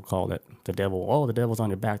like people call it the devil. Oh, the devil's on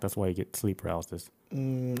your back. That's why you get sleep paralysis. I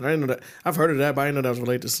didn't know that. I've heard of that, but I didn't know that was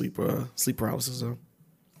related to sleep paralysis. Though.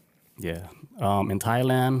 Yeah. In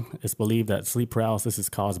Thailand, it's believed that sleep paralysis is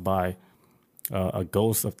caused by a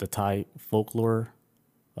ghost of the Thai folklore.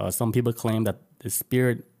 Some people claim that the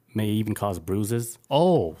spirit may even cause bruises.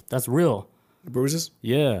 Oh, that's real. Bruises?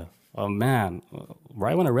 Yeah. Oh, man.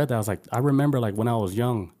 Right when I read that, I was like, I remember like when I was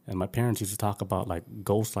young and my parents used to talk about like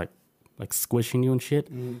ghosts like squishing you and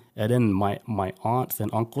shit. Mm. And then my aunts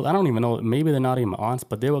and uncles, I don't even know, maybe they're not even my aunts,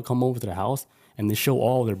 but they would come over to the house and they show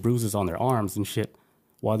all their bruises on their arms and shit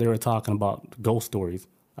while they were talking about ghost stories.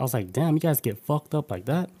 I was like, damn, you guys get fucked up like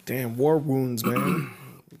that? Damn, war wounds, man.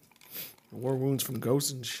 War wounds from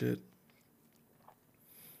ghosts and shit.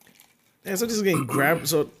 Yeah, so just getting grabbed.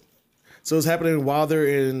 So it's happening while they're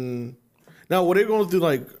in... Now, were they going through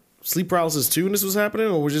like sleep paralysis too and this was happening?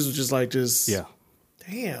 Or was it just... Yeah.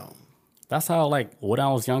 Damn. That's how, like, when I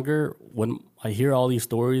was younger, when I hear all these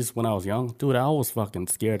stories when I was young, dude, I was fucking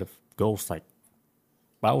scared of ghosts. Like,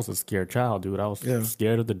 I was a scared child, dude. I was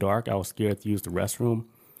scared of the dark. I was scared to use the restroom.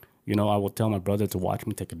 I would tell my brother to watch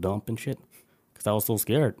me take a dump and shit because I was so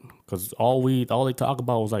scared. Because all they talk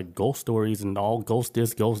about was, like, ghost stories and all ghost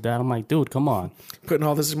this, ghost that. I'm like, dude, come on. Putting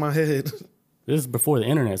all this in my head. This is before the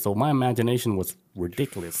internet, so my imagination was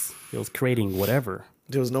ridiculous. It was creating whatever.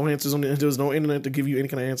 There was no answers on there was no internet to give you any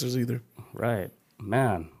kind of answers either. Right.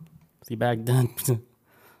 Man. See, back then,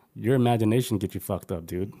 your imagination get you fucked up,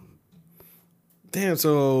 dude. Damn,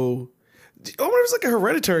 so... it was like a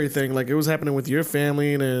hereditary thing. Like, it was happening with your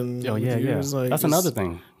family and... Oh, yeah. Like, that's another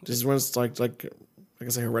thing. Just runs like I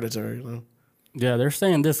say, hereditary, Yeah, they're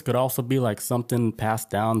saying this could also be like something passed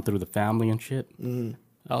down through the family and shit. Mm.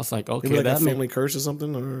 I was like, okay, maybe like that a family curse or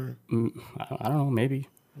something, or... I don't know, maybe.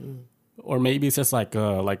 Mm. Or maybe it's just like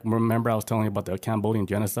remember I was telling you about the Cambodian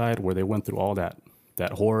genocide where they went through all that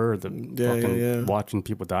horror, watching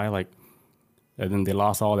people die, like, and then they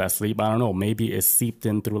lost all that sleep. I don't know. Maybe it seeped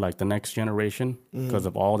in through like the next generation because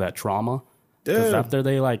of all that trauma. Because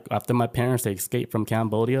after my parents, they escaped from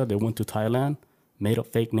Cambodia, they went to Thailand, made up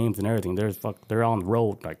fake names and everything. They're on the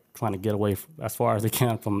road, like trying to get away as far as they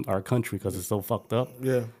can from our country because it's so fucked up.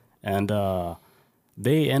 Yeah. And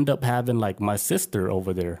they end up having like my sister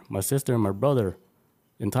over there, my sister and my brother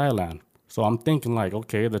in Thailand. So I'm thinking like,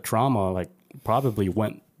 okay, the trauma like probably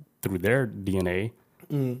went through their DNA.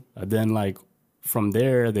 Mm. And then like from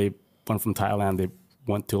there, they went from Thailand. They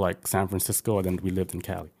went to like San Francisco, and then we lived in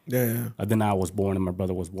Cali. Yeah. And then I was born, and my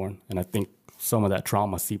brother was born, and I think some of that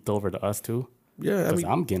trauma seeped over to us too. Yeah, Because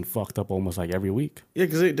I'm getting fucked up almost like every week. Yeah,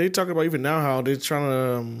 because they talk about even now how they're trying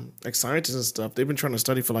to, like scientists and stuff, they've been trying to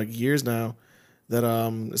study for like years now that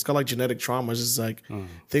it's called like genetic trauma. It's just like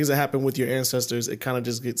things that happen with your ancestors, it kind of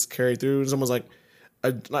just gets carried through. It's almost like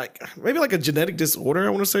maybe like a genetic disorder, I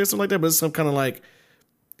want to say, or something like that, but it's some kind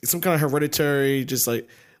of hereditary, just like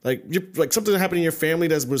something that happened in your family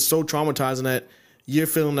that was so traumatizing that you're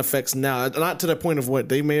feeling effects now. Not to the point of what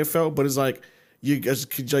they may have felt, but it's like you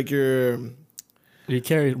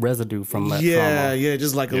carry residue from that trauma. Yeah,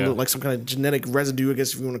 just like a little, like some kind of genetic residue, I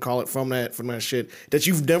guess if you want to call it, from that shit that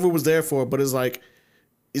you've never was there for, but it's like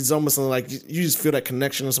it's almost like you just feel that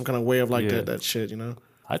connection in some kind of way of like that shit, you know?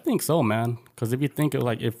 I think so, man. Because if you think of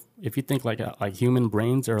like if you think like human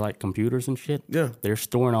brains are like computers and shit, they're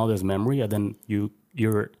storing all this memory, and then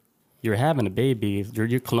you're having a baby, you're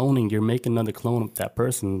cloning, you're making another clone of that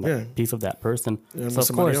person, like piece of that person. Yeah, so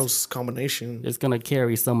of course, else combination. It's gonna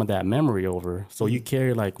carry some of that memory over. So you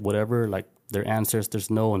carry like whatever like their ancestors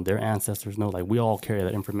know and their ancestors know. Like we all carry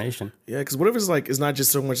that information. Yeah, because what if it's like it's not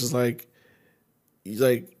just so much as like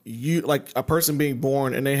you like a person being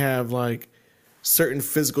born and they have like certain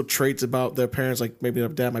physical traits about their parents, like maybe their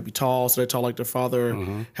dad might be tall, so they're tall like their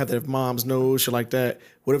father, have their mom's nose, shit like that.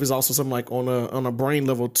 What if it's also something like on a brain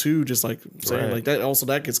level too, just like saying like that, also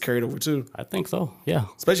that gets carried over too? I think so, yeah.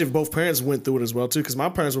 Especially if both parents went through it as well too, because my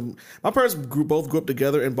parents both grew up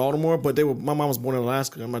together in Baltimore, but my mom was born in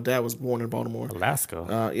Alaska and my dad was born in Baltimore.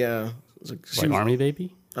 Alaska? Yeah. Like Army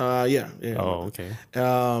baby? Yeah. Oh, okay.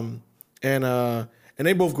 And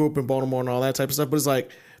they both grew up in Baltimore and all that type of stuff, but it's like,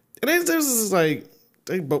 and there's this like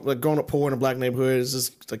they both like growing up poor in a black neighborhood is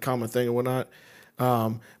just a common thing and whatnot.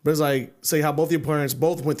 But it's like, say how both your parents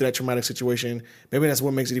both went through that traumatic situation. Maybe that's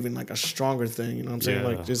what makes it even like a stronger thing. You know what I'm saying? Yeah,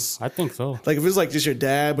 like just I think so. Like if it's like just your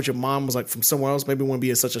dad, but your mom was like from somewhere else, maybe it wouldn't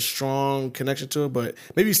be such a strong connection to it. But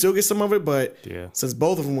maybe you still get some of it. But since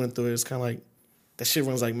both of them went through it, it's kind of like that shit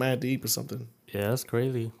runs like mad deep or something. Yeah, that's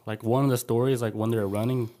crazy. Like one of the stories, like when they're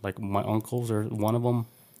running, like my uncles or one of them,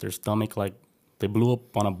 their stomach like. They blew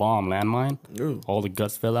up on a bomb landmine. Ooh. All the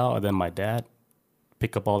guts fell out, and then my dad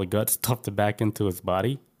picked up all the guts, stuffed it back into his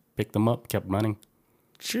body, picked them up, kept running.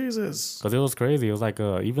 Jesus. Because it was crazy. It was like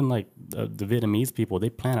even like the Vietnamese people, they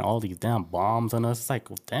planted all these damn bombs on us. It's like,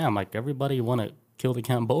 well, damn, like everybody want to kill the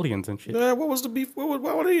Cambodians and shit. Yeah, what was the beef? Why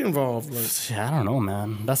were they involved? Like, I don't know,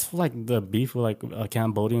 man. That's like the beef with like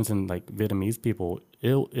Cambodians and like Vietnamese people.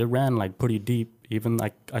 It ran like pretty deep. Even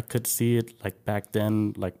like I could see it like back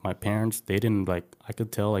then. Like my parents, they didn't like. I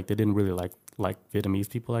could tell like they didn't really like Vietnamese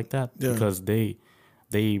people like that because they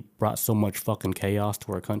brought so much fucking chaos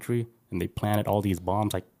to our country and they planted all these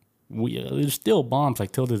bombs. Like there's still bombs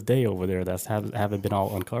like till this day over there that haven't been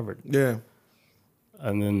all uncovered. Yeah,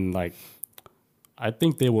 and then like I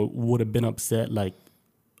think they would have been upset like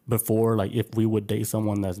before, like if we would date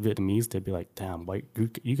someone that's Vietnamese, they'd be like, damn, why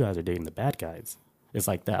you guys are dating the bad guys. It's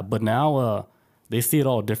like that. But now they see it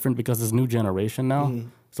all different because it's new generation now. Mm-hmm.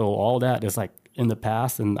 So all that is like in the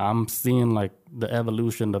past, and I'm seeing like the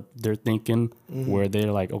evolution of their thinking where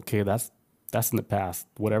they're like, okay, that's in the past.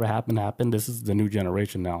 Whatever happened. This is the new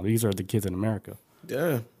generation now. These are the kids in America.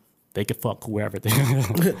 Yeah. They could fuck whoever they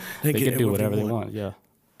can do whatever they want. Yeah.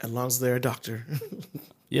 As long as they're a doctor.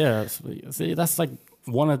 Yeah. See, that's like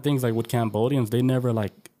one of the things like with Cambodians, they never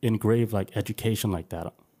like engrave like education like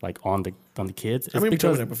that, like on the kids. I remember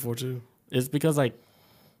telling that before too. It's because like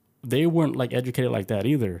they weren't like educated like that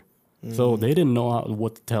either. So they didn't know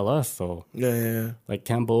what to tell us. So like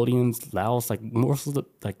Cambodians, Laos, like most of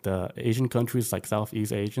the Asian countries, like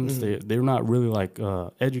Southeast Asians, they're not really like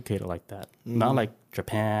educated like that. Not like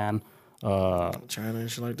Japan, China and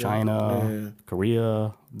shit like that. China,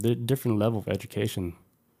 Korea. They're different level of education.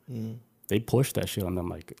 They push that shit on them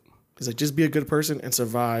like. It's like just be a good person and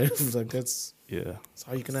survive. It's like that's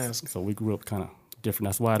all you can ask. So we grew up kind of different.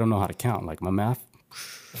 That's why I don't know how to count. Like my math.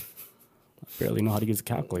 I barely know how to use a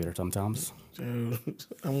calculator sometimes. Dude,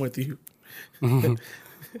 I'm with you.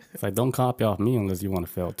 It's like, don't copy off me unless you want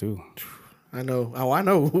to fail too. I know. Oh, I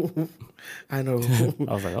know. I know.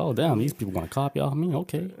 I was like, oh, damn, these people want to copy off me?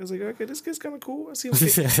 Okay. I was like, okay, this kid's kind of cool. I see him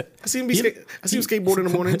skateboard in the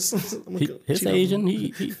mornings. He's Asian.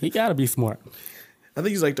 He got to be smart. I think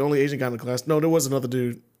he's like the only Asian guy in the class. No, there was another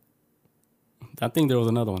dude. I think there was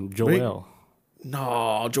another one, Joel.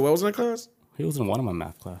 No, Joel was in that class? He was in one of my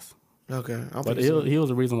math class. Okay. But he was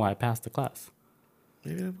the reason why I passed the class.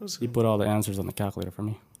 Maybe that was him. He put all the answers on the calculator for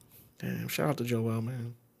me. Damn, shout out to Joel,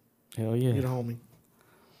 man. Hell yeah. You're the homie.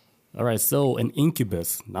 All right, so an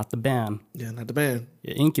incubus, not the band. Yeah, not the band.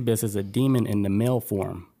 An incubus is a demon in the male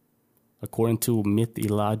form. According to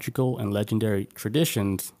mythological and legendary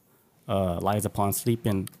traditions, lies upon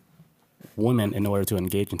sleeping women in order to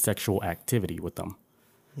engage in sexual activity with them.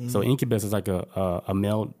 So incubus is like a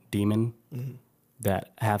male demon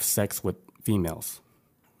that have sex with females.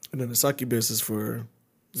 And then the succubus is for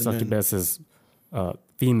the Succubus is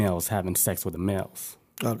females having sex with the males.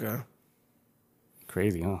 Okay.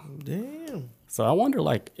 Crazy, huh? Damn. So I wonder,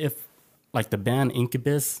 like, if, like, the band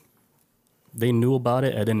Incubus, they knew about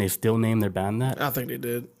it and then they still named their band that. I think they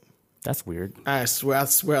did. That's weird. I swear, I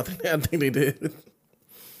think they did.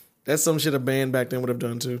 That's some shit a band back then would have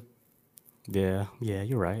done too. Yeah,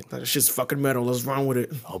 you're right. That shit's fucking metal. Let's run with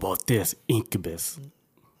it. How about this, Incubus?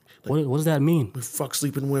 What does that mean? We fuck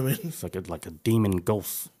sleeping women. It's like a demon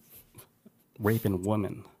ghost raping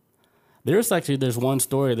women. There's one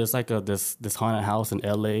story. There's like this haunted house in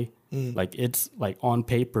L.A. Like it's like on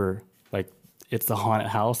paper, like it's a haunted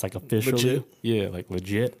house, like officially. Legit? Yeah, like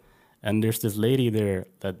legit. And there's this lady there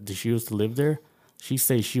that she used to live there. She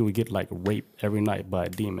says she would get like raped every night by a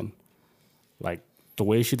demon. Like the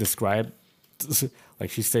way she described,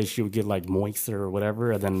 like she says she would get like moisture or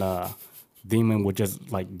whatever, and then demon would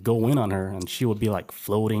just like go in on her, and she would be like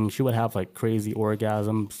floating. She would have like crazy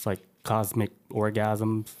orgasms, like cosmic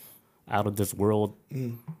orgasms, out of this world.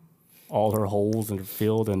 All her holes are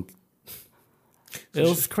filled, and it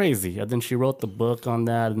was crazy. And then she wrote the book on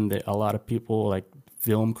that, and a lot of people, like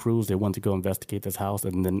film crews, they went to go investigate this house,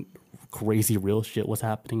 and then crazy real shit was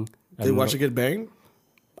happening. They watch her get banged?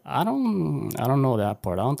 I don't know that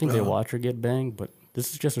part. I don't think they watch her get banged, but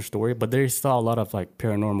this is just her story. But they saw a lot of like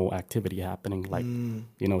paranormal activity happening, like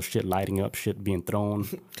shit lighting up, shit being thrown.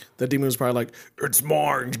 The demon was probably like, "It's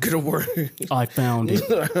mine, get away." I found it.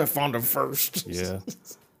 I found it first. Yeah.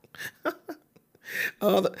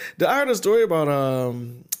 I heard a story about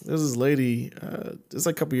there's this lady, it's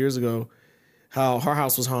like a couple years ago, how her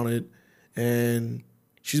house was haunted and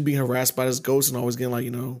she's being harassed by this ghost and always getting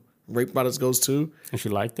like, raped by this ghost too. And she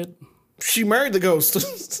liked it? She married the ghost.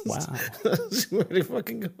 Wow. She married the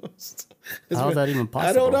fucking ghost. How is that even possible?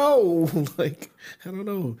 I don't know. I don't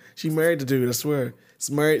know. She married the dude, I swear.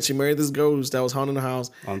 She married this ghost that was haunting the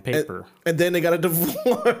house. On paper. And then they got a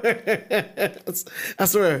divorce. I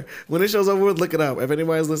swear. When it shows up, look it up. If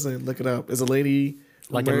anybody's listening, look it up. It's a lady.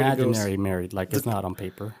 Like imaginary married. Like it's not on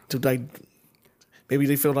paper. Maybe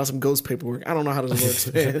they filled out some ghost paperwork. I don't know how this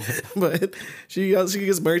works, man. But she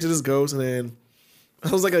gets married to this ghost, and then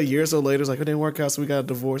it was like a year or so later. It's like, it didn't work out, so we got a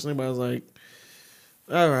divorce. And everybody was like,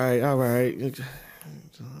 all right.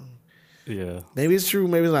 Yeah. Maybe it's true.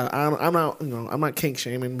 Maybe it's not. I'm not kink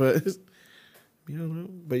shaming, but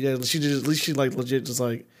But yeah, at least she like legit just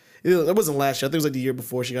like it wasn't last year. I think it was like the year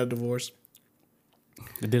before she got a divorce.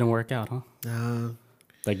 It didn't work out, huh?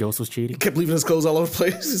 That ghost was cheating. Kept leaving his clothes all over the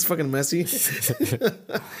place. It's fucking messy.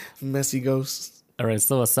 Messy ghost. All right,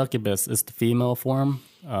 so a succubus is the female form.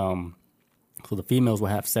 So the females will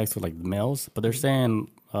have sex with like the males, but they're saying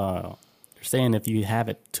if you have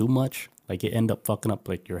it too much, like you end up fucking up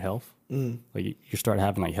like your health. Like you start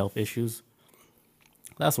having like health issues.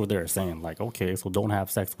 That's what they're saying. Like, okay, so don't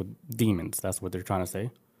have sex with demons. That's what they're trying to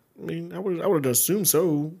say. I mean, I would assume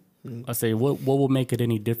so. I say, what will make it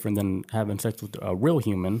any different than having sex with a real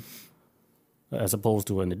human, as opposed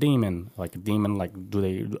to a demon? Like a demon, like do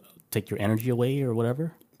they take your energy away or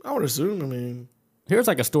whatever? I would assume. I mean, here's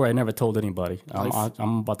like a story I never told anybody.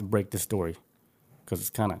 I'm about to break this story because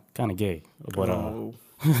it's kind of gay. But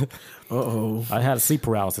I had sleep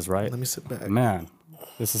paralysis, right? Let me sit back. Man,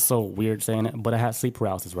 this is so weird saying it, but I had sleep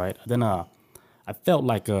paralysis, right? Then I felt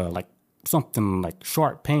like something like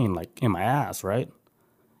sharp pain like in my ass, right?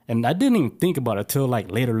 And I didn't even think about it till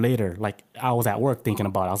like later. Like I was at work thinking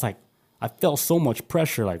about it. I was like, I felt so much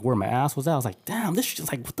pressure like where my ass was at. I was like, damn, this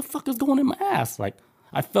shit's like, what the fuck is going in my ass? Like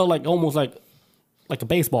I felt like almost like a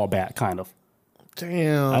baseball bat kind of.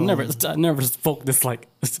 Damn. I never spoke this like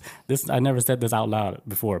this. I never said this out loud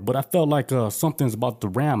before, but I felt like something's about to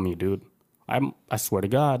ram me, dude. I swear to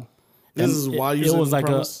God. This is while you was like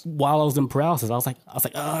while I was in paralysis. I was like,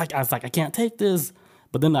 I can't take this.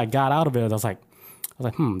 But then I got out of it. I was like,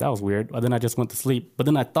 that was weird. But then I just went to sleep. But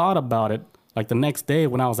then I thought about it. Like the next day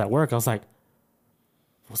when I was at work, I was like,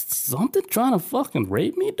 was something trying to fucking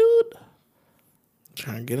rape me, dude?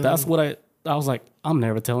 Trying to get it. That's what I was like, I'm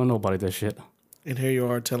never telling nobody this shit. And here you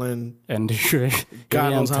are telling... And God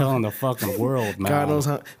knows telling the fucking world, man. God knows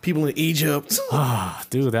how... People in Egypt.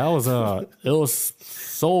 Dude, that was... it was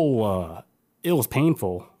so... it was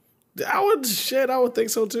painful. I would think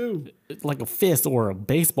so too. Like a fist or a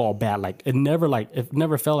baseball bat. Like, it never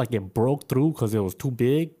felt like it broke through because it was too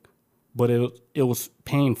big. but it was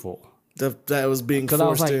painful. That was being Because I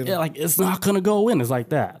was forced like, in. yeah, like it's not gonna go in. It's like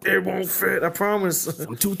that. It won't fit. I promise.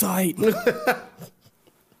 I'm too tight.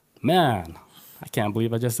 Man, I can't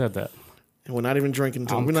believe I just said that. And we're not even drinking.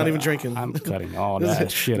 We're not even drinking. I'm cutting all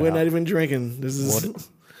that shit out. We're not even drinking. This is What?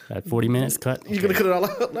 That 40 minutes cut? You're gonna cut it all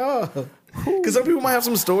out? No. Because some people might have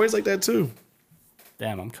some stories like that too.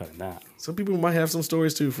 Damn, I'm cutting that. Some people might have some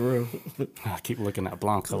stories too, for real. I keep looking at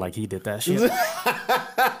Blanca like he did that shit.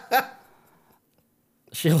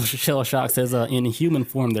 Shell Shock says, in human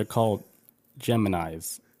form, they're called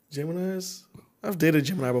Geminis. Geminis? I've dated a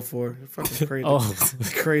Gemini before. They're fucking crazy. Oh.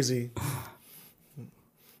 Crazy.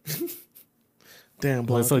 Damn,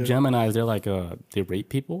 Blanca. So Geminis, they're like, they rape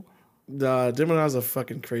people? Geminis are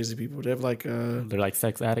fucking crazy people. They have like They're like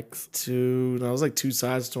sex addicts? there's like two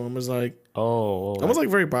sides to them. It's like almost like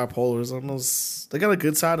very bipolar. It's almost, they got a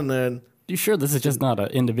good side and then you sure this is just not an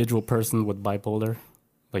individual person with bipolar?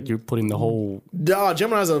 Like you're putting the whole... Nah,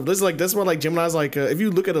 Geminis are, that's what like Geminis like if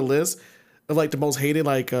you look at a list of like the most hated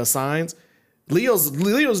like signs, Leo's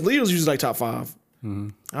usually like top 5. Mm-hmm.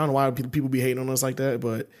 I don't know why people be hating on us like that,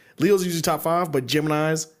 but Leo's usually top 5, but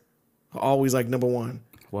Geminis are always like number 1.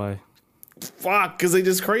 Why? Fuck, because they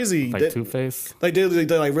just crazy. Like Two-Face? Like they're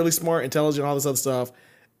like really smart, intelligent, all this other stuff,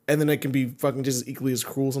 and then they can be fucking just equally as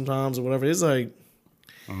cruel sometimes or whatever. It's like,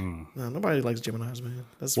 no, nobody likes Geminis, man.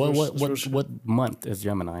 That's what month is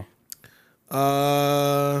Gemini?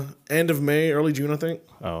 End of May, early June, I think.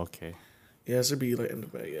 Oh, okay. Yes, it'd be like end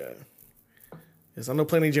of May. Yeah. Yes, I know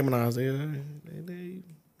plenty of Geminis.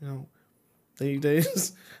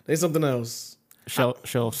 They something else.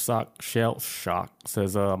 Shell Shock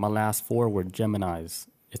says, my last 4 were Geminis.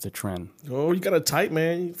 It's a trend. Oh, you got a type,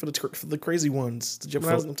 man, for the crazy ones. The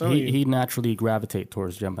Geminis, I'm telling you. He naturally gravitate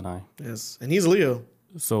towards Gemini. Yes, and he's a Leo.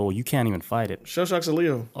 So you can't even fight it. Shell Shock's a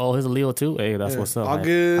Leo. Oh, he's a Leo too? Hey, that's what's up.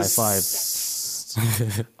 August. High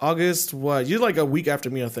five. August what? You're like a week after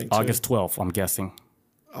me, I think. Too. August 12th, I'm guessing.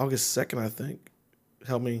 August 2nd, I think.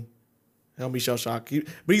 Help me, Shell Shock.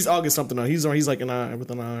 But he's August something now. He's like an eye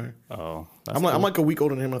with an eye. Oh, I'm like a week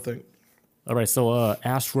older than him, I think. All right, so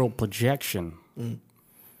astral projection,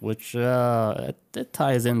 which it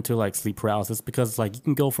ties into like sleep paralysis because like you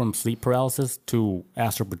can go from sleep paralysis to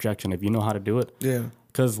astral projection if you know how to do it. Yeah.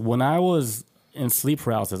 Because when I was in sleep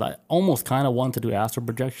paralysis, I almost kind of wanted to do astral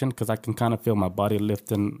projection because I can kind of feel my body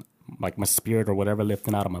lifting, like my spirit or whatever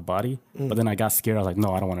lifting out of my body. But then I got scared. I was like,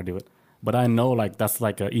 no, I don't want to do it. But I know like that's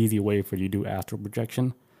like an easy way for you to do astral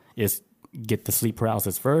projection is get the sleep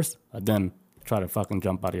paralysis first, and then try to fucking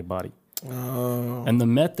jump out of your body. Oh. And the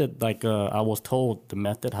method, like I was told the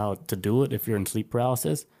method how to do it if you're in sleep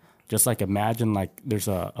paralysis, just like imagine like there's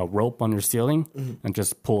a rope on your ceiling and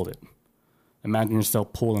just pull it. Imagine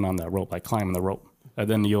yourself pulling on that rope, like climbing the rope. And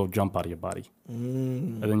then you'll jump out of your body.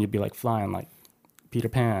 And then you'll be like flying like Peter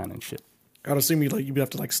Pan and shit. I'd assume you'd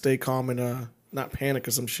have to like stay calm and not panic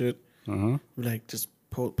or some shit. Like just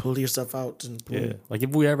pull yourself out and pull. Yeah. Like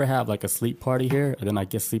if we ever have like a sleep party here and then I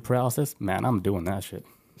get sleep paralysis, man, I'm doing that shit.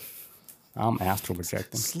 I'm astral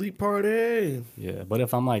projecting. Sleep party. Yeah, but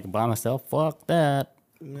if I'm like by myself, fuck that.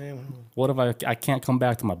 Man. What if I can't come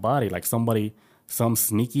back to my body? Like some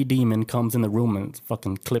sneaky demon comes in the room and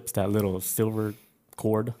fucking clips that little silver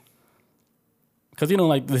cord. Because, you know,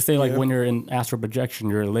 like they say, like when you're in astral projection,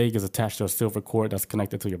 your leg is attached to a silver cord that's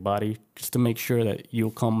connected to your body just to make sure that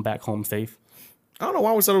you'll come back home safe. I don't know why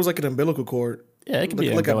I always thought it was like an umbilical cord. Yeah, it could be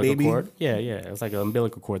an like umbilical a baby cord. Yeah. It's like an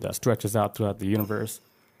umbilical cord that stretches out throughout the universe.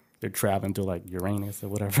 They're traveling to like Uranus or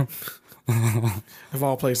whatever. Of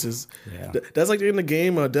all places. Yeah. That's like in the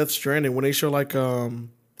game Death Stranding when they show like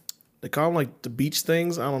they call them like the beach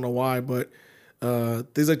things. I don't know why, but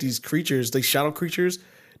there's like these creatures, they shadow creatures.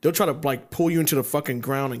 They'll try to like pull you into the fucking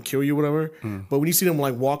ground and kill you, whatever. But when you see them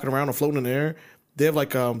like walking around or floating in the air, they have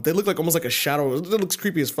like they look like almost like a shadow. It looks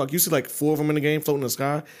creepy as fuck. You see like 4 of them in the game floating in the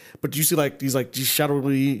sky, but you see like these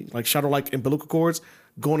shadow-like umbilical cords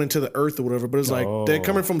going into the earth or whatever. But it's like they're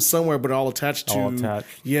coming from somewhere, but all attached to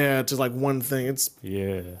to like one thing. It's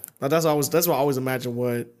that's what I always imagine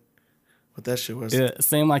what that shit was. Yeah,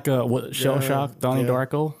 same like what Shell Shock, Donnie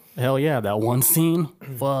Darko. Hell yeah, that one scene.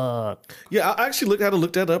 Fuck. Yeah, I actually had to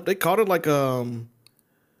look that up. They called it like a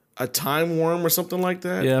time worm or something like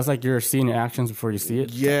that. Yeah, it's like you're seeing your actions before you see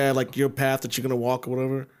it. Yeah, like your path that you're gonna walk or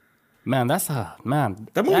whatever. Man, that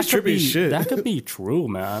movie's trippy as shit. That could be true,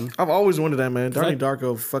 man. I've always wondered that, man. Donnie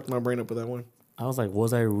Darko fucked my brain up with that one. I was like,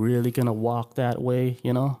 was I really gonna walk that way?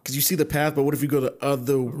 You know? Because you see the path, but what if you go the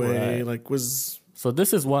other way? Right. Like, So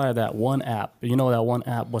this is why that one app. You know that one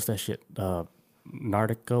app? What's that shit?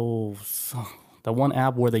 Nardico. The one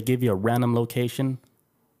app where they give you a random location.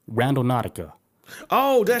 Randonautica.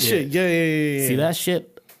 Oh, that shit. Yeah. See that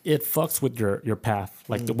shit? It fucks with your path.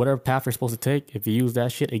 Like whatever path you're supposed to take, if you use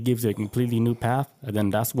that shit, it gives you a completely new path. And then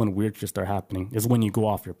that's when weird shit start happening. Is when you go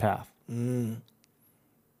off your path.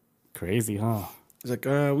 Crazy, huh? It's like,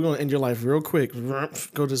 we're going to end your life real quick.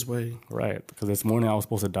 Go this way. Right. Because this morning I was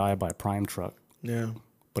supposed to die by a prime truck. Yeah.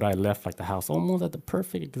 But I left like the house almost at the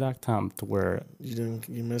perfect exact time to where... You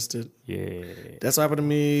missed it. Yeah. That's what happened to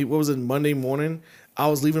me. What was it, Monday morning? I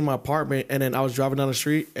was leaving my apartment and then I was driving down the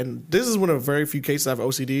street. And this is one of the very few cases I have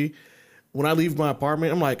OCD. When I leave my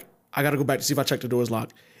apartment, I'm like, I got to go back to see if I check the door is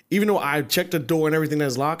locked. Even though I checked the door and everything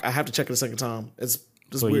that's locked, I have to check it a second time. It's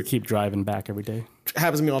just So weird. you keep driving back every day? It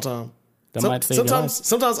happens to me all the time. That might save your life.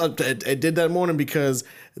 Sometimes it did that morning because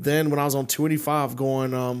then when I was on 285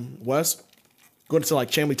 going west, going to like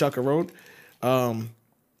Chamblee Tucker Road,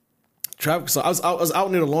 traffic. So I was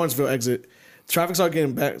out near the Lawrenceville exit. Traffic started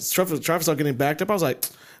getting backed up. I was like,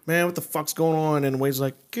 man, what the fuck's going on? And Wade's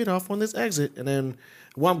like, get off on this exit. And then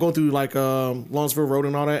while I'm going through like Lawrenceville Road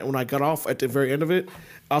and all that, and when I got off at the very end of it,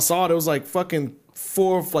 I saw it was like fucking 3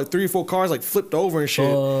 or 4 cars like flipped over and shit.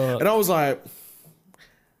 And I was like,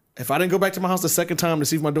 if I didn't go back to my house the second time to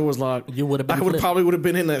see if my door was locked, I probably would have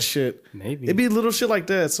been in that shit. Maybe. It'd be little shit like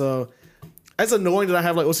that. So it's annoying that I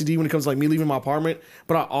have like OCD when it comes to like me leaving my apartment,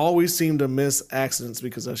 but I always seem to miss accidents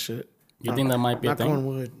because of that shit. You think that might be a thing? Knock on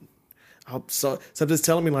wood. So just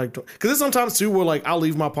telling me like, because there's sometimes too where like I'll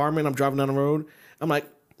leave my apartment, I'm driving down the road, I'm like,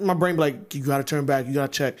 my brain be like, you gotta turn back, you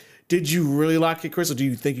gotta check. Did you really lock it, Chris, or do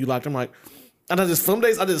you think you locked it? I'm like, and some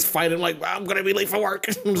days I just fight it, like, I'm gonna be late for work.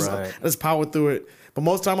 I just power through it. But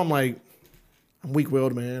most of the time I'm like, I'm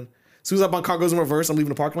weak-willed, man. As soon as my car goes in reverse, I'm leaving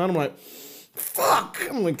the parking lot, I'm like, fuck.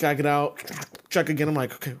 I'm like, gotta get out, check again. I'm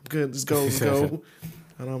like, okay, I'm good, let's go. I don't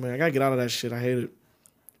know, man, I gotta get out of that shit. I hate it.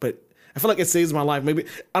 But I feel like it saves my life. Maybe,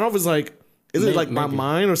 I don't know if it's like, is it like my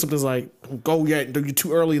mind or something's like, go yet, you're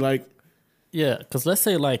too early, like. Yeah, because let's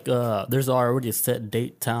say like there's already a set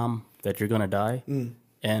date time that you're going to die.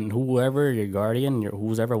 And whoever, your guardian,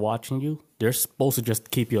 who's ever watching you, they're supposed to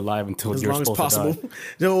just keep you alive until you're supposed to die. As long as possible.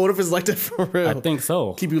 Yo, what if it's like that for real? I think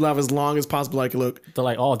so. Keep you alive as long as possible. Like, look. They're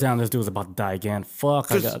like, oh, damn, this dude's about to die again.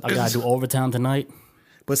 Fuck, I got to do overtime tonight.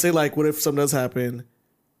 But say like, what if something does happen?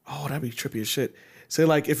 Oh, that'd be trippy as shit. Say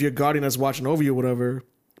like, if your guardian is watching over you or whatever.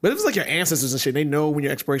 But if it's like your ancestors and shit, they know when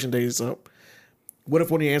your expiration date is up. What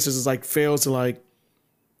if one of your ancestors like fails to like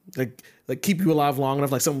keep you alive long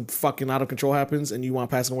enough, like something fucking out of control happens and you want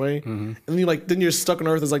to pass away, and then you're stuck on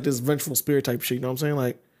Earth as like this vengeful spirit type shit. You know what I'm saying?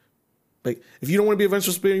 Like if you don't want to be a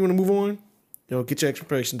vengeful spirit, you want to move on, get your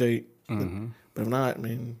expiration date. But if not,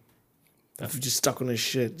 man, if you're just stuck on this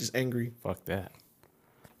shit, just angry. Fuck that.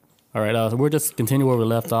 All right, so we're just continue where we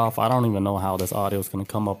left off. I don't even know how this audio is gonna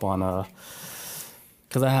come up on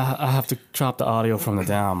because I have to chop the audio from the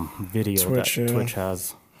damn video Twitch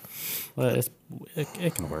has. But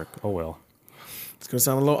it can work. Oh, well. It's going to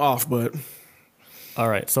sound a little off, but... All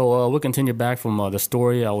right. So we'll continue back from the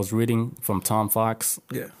story I was reading from Tom Fox.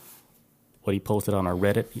 Yeah. What he posted on our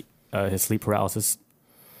Reddit, his sleep paralysis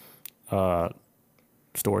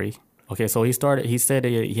story. Okay, so he said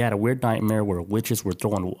he had a weird nightmare where witches were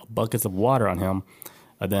throwing buckets of water on him.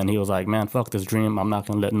 And then he was like, man, fuck this dream. I'm not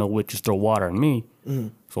going to let no witches throw water on me.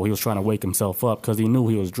 So he was trying to wake himself up because he knew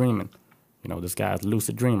he was dreaming. This guy's a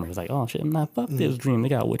lucid dreamer. He's like, oh, shit, man, fuck this dream. They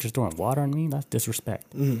got witches throwing water on me? That's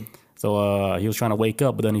disrespect. So he was trying to wake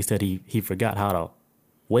up, but then he said he forgot how to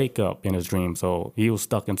wake up in his dream. So he was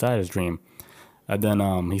stuck inside his dream. And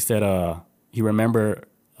then he said he remembered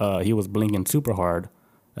he was blinking super hard,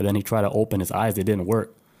 and then he tried to open his eyes. It didn't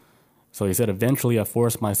work. So he said, eventually I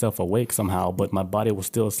forced myself awake somehow, but my body was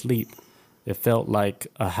still asleep. It felt like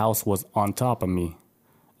a house was on top of me.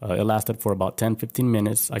 It lasted for about 10, 15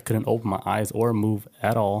 minutes. I couldn't open my eyes or move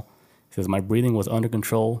at all. He says my breathing was under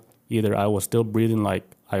control. Either I was still breathing like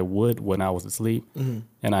I would when I was asleep.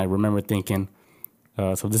 And I remember thinking,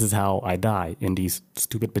 so this is how I die, in these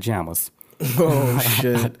stupid pajamas. Oh,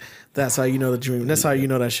 shit. That's how you know the dream. That's how you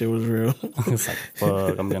know that shit was real. It's like,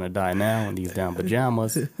 fuck, I'm going to die now in these damn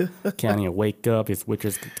pajamas. Can't even wake up. His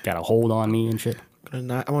witches got a hold on me and shit.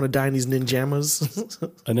 I want to die in these ninjamas.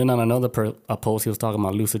 And then on another post, he was talking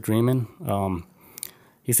about lucid dreaming.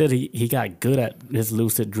 He said he got good at his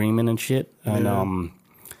lucid dreaming and shit. And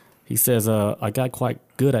he says, I got quite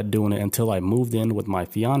good at doing it until I moved in with my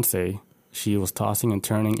fiance. She was tossing and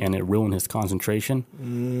turning, and it ruined his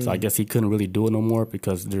concentration. So I guess he couldn't really do it no more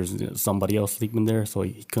because there's somebody else sleeping there. So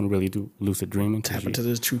he couldn't really do lucid dreaming. Tap into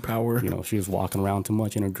this true power. She was walking around too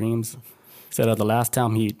much in her dreams. He said the last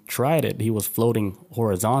time he tried it, he was floating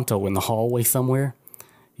horizontal in the hallway somewhere.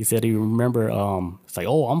 he said he remember it's like,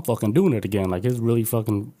 oh, I'm fucking doing it again. Like, it's really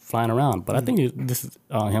fucking flying around. But I think this is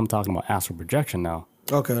him talking about astral projection now.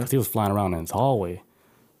 Okay. 'Cause he was flying around in his hallway.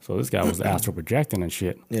 So this guy was astral projecting and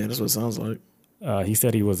shit. Yeah, that's what it sounds like. He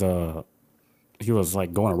said he was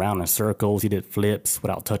like going around in circles. He did flips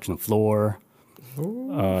without touching the floor.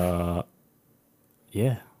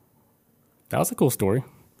 Yeah. That was a cool story.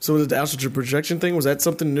 So was it the astral projection thing? Was that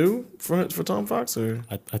something new for Tom Fox? Or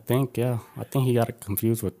I think, yeah. I think he got it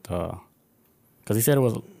confused with, because he said it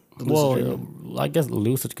was, I guess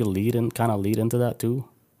lucid could kind of lead into that too.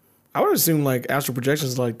 I would assume like astral projection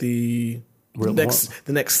is like the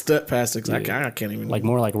next step past it. I can't even. Like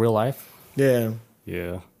more like real life? Yeah.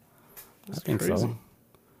 Yeah. That's I think crazy.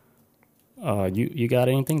 so. You got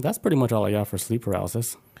anything? That's pretty much all I got for sleep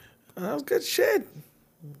paralysis. That was good shit.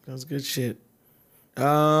 Not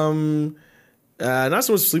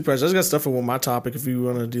so much sleep paralysis. I just got stuff for my topic if you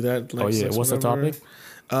want to do that. Like, what's the topic?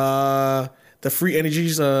 The free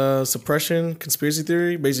energies suppression conspiracy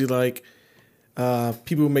theory. Basically, like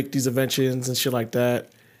people who make these inventions and shit like that,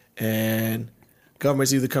 and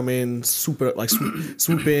governments either come in swoop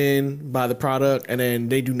in, buy the product, and then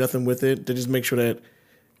they do nothing with it. They just make sure that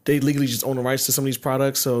they legally just own the rights to some of these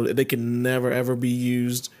products, so they can never ever be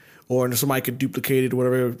used, or somebody could duplicate it or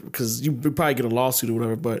whatever. Because you probably get a lawsuit or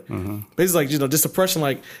whatever. But basically, like just suppression,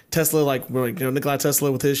 like Tesla, like Nikola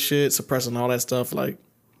Tesla with his shit, suppressing all that stuff, like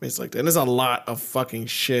basically like that. And there's a lot of fucking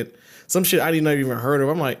shit. Some shit I didn't even heard of.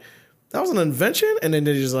 I'm like, that was an invention, and then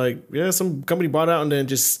they just like, some company bought out and then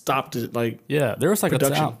just stopped it. Like, yeah, there was like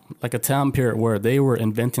a time period where they were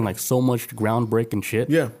inventing like so much groundbreaking shit.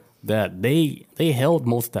 Yeah. That they held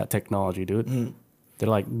most of that technology, dude. They're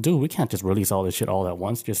like, dude, we can't just release all this shit all at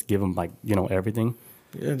once. Just give them like everything.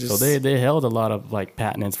 Yeah. So they held a lot of like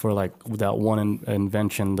patents for like that one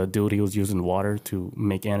invention. The dude, he was using water to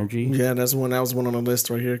make energy. Yeah, that was one on the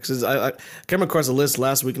list right here. Because I came across a list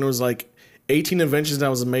last week and it was like 18 inventions that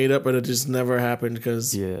was made up, but it just never happened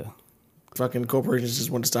because fucking corporations just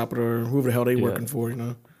want to stop it, or whoever the hell they working for,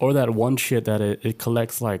 Or that one shit that it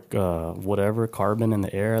collects like whatever carbon in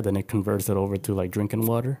the air, then it converts it over to like drinking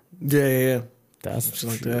water. Yeah. That's shit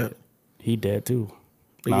like that. He dead too.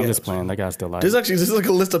 No, I'm just playing. That guy's still alive. There's like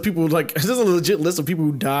a list of people, like there's a legit list of people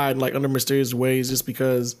who died like under mysterious ways just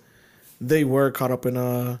because they were caught up in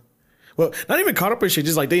well, not even caught up in shit,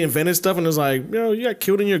 just like they invented stuff and it was like, you got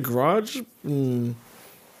killed in your garage.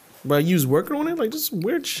 But you was working on it, like just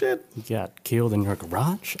weird shit. You got killed in your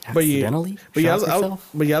garage accidentally. I was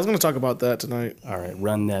gonna talk about that tonight. All right,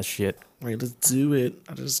 run that shit. All right, let's do it.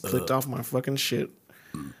 I just clicked off my fucking shit.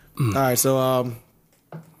 All right, so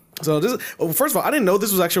this. Well, first of all, I didn't know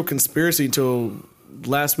this was actual conspiracy until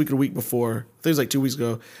last week or the week before. I think it was like 2 weeks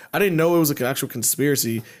ago. I didn't know it was like an actual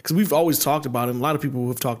conspiracy because we've always talked about it. And a lot of people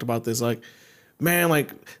have talked about this, like. Man,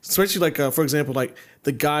 like especially like for example, like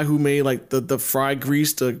the guy who made like the fried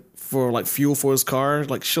grease for like fuel for his car,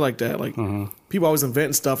 like shit like that. Like people always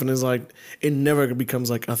inventing stuff, and it's like it never becomes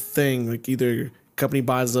like a thing. Like either company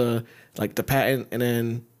buys the patent and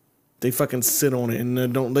then they fucking sit on it and they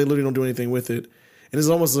literally don't do anything with it. And it's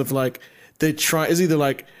almost as if like they try. It's either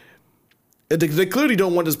like they clearly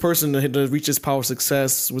don't want this person to reach this power of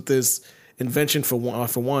success with this invention for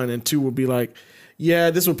one, and two would be like.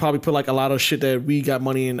 Yeah, this would probably put like a lot of shit that we got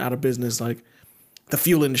money in out of business, like the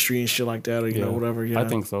fuel industry and shit like that, or whatever. Yeah, I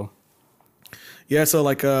think so. Yeah, so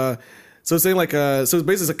like, so it's saying like, so it's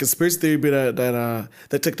basically a conspiracy theory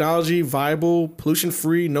that technology, viable,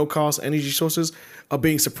 pollution-free, no-cost energy sources are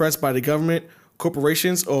being suppressed by the government,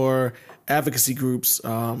 corporations, or advocacy groups.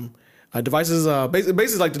 Devices,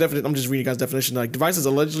 basically like the definition. I'm just reading you guys' definition. Like devices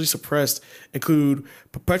allegedly suppressed include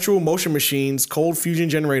perpetual motion machines, cold fusion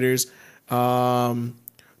generators.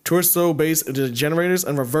 Torso-based generators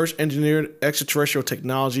and reverse-engineered extraterrestrial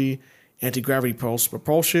technology, anti-gravity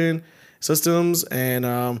propulsion systems, and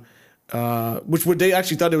which they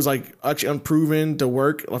actually thought it was like actually unproven to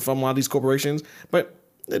work from a lot of these corporations. But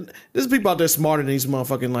there's people out there smarter than these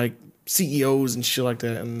motherfucking like CEOs and shit like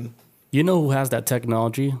that. And you know who has that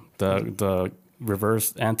technology? The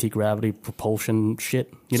reverse anti-gravity propulsion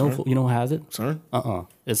shit. You know who has it? Sorry?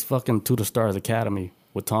 It's fucking To the Stars Academy.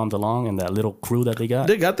 With Tom DeLonge and that little crew that they got.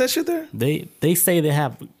 They got that shit there? They say they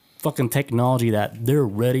have fucking technology that they're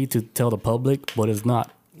ready to tell the public, but it's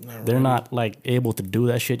not. They're not like able to do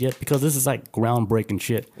that shit yet because this is like groundbreaking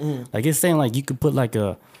shit. Like it's saying like you could put like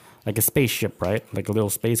a spaceship, right? Like a little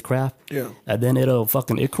spacecraft. Yeah. And then it'll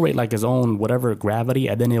create like its own whatever gravity,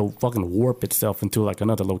 and then it'll fucking warp itself into like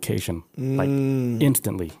another location. Like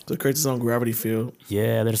instantly. So it creates its own gravity field.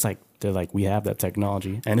 Yeah, they're like, we have that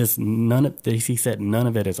technology. And it's he said none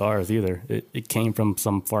of it is ours either. It came from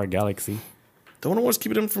some far galaxy. the one what's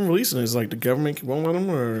keeping them from releasing it is like the government won't let them,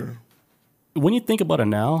 or when you think about it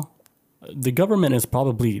now, the government is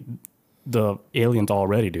probably the aliens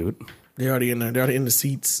already, dude. they're already in there. They're already in the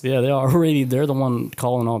seats. Yeah, they're the one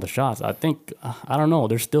calling all the shots. I think, I don't know,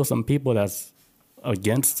 there's still some people that's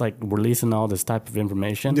against like releasing all this type of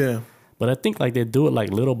information. Yeah. But I think like they do it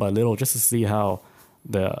like little by little just to see how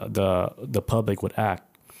the public would act,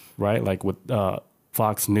 right? Like with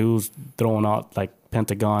Fox News throwing out like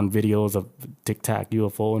Pentagon videos of Tic Tac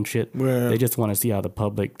UFO and shit. Yeah. They just want to see how the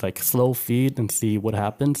public like slow feed and see what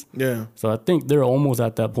happens. Yeah. So I think they're almost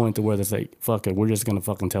at that point to where they say, "Fuck it, we're just gonna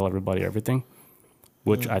fucking tell everybody everything,"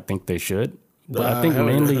 which I think they should. But I think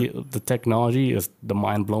mainly the technology is the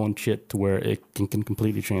mind blowing shit to where it can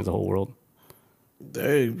completely change the whole world.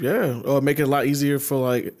 Or make it a lot easier for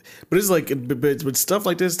like, but it's like, but stuff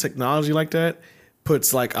like this, technology like that,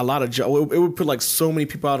 puts like a lot of it would put like so many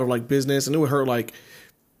people out of like business, and it would hurt like.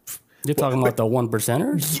 You're talking about the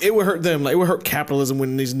 1%ers? It would hurt them. Like it would hurt capitalism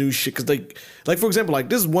when these new shit. Because like for example, like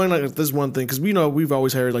this one thing. Because we know we've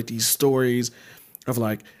always heard like these stories of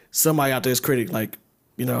like somebody out there is creating like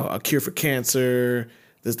a cure for cancer,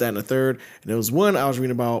 this, that, and the third. And there was one I was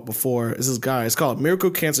reading about before. It's this guy. It's called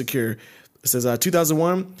Miracle Cancer Cure. It says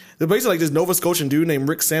 2001. They're basically like this Nova Scotian dude named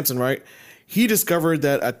Rick Sampson, right? He discovered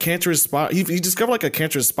that a cancerous spot. He discovered like a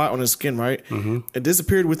cancerous spot on his skin, right? Mm-hmm. It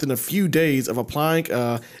disappeared within a few days of applying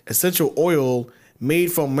essential oil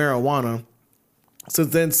made from marijuana.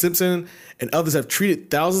 Since then, Simpson and others have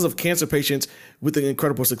treated thousands of cancer patients with an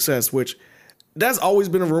incredible success. Which that's always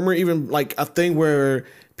been a rumor, even like a thing where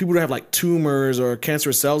people that have like tumors or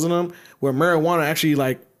cancerous cells in them, where marijuana actually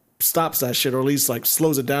like stops that shit, or at least like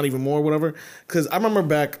slows it down even more, or whatever. Because I remember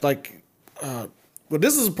back like. Well,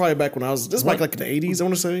 this is probably back when I was. This is back like in the 80s, I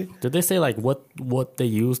want to say. Did they say like what they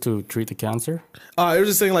use to treat the cancer? It was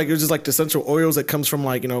just saying like it was just like the essential oils that comes from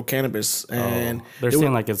like cannabis, and they're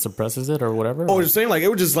saying like it suppresses it or whatever. Oh, they're saying like it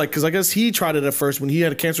was just like because I guess he tried it at first when he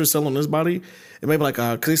had a cancerous cell on his body. It maybe like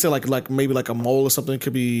because they said like maybe like a mole or something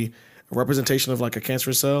could be a representation of like a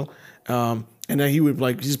cancerous cell, and then he would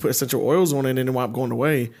like just put essential oils on it and then it wound up going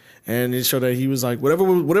away, and it showed that he was like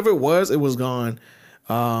whatever it was gone.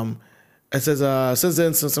 It says, since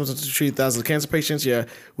then, to treat thousands of cancer patients,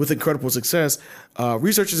 with incredible success.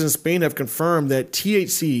 Researchers in Spain have confirmed that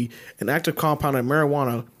THC, an active compound in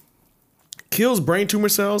marijuana, kills brain tumor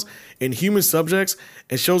cells in human subjects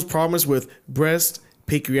and shows promise with breast,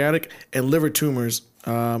 pancreatic, and liver tumors.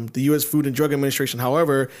 The U.S. Food and Drug Administration,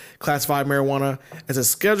 however, classified marijuana as a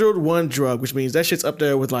Scheduled 1 drug, which means that shit's up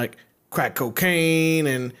there with like crack cocaine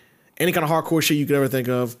and any kind of hardcore shit you could ever think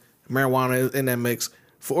of. Marijuana is in that mix.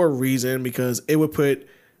 For a reason, because it would put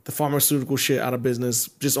the pharmaceutical shit out of business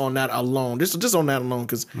just on that alone. Just on that alone,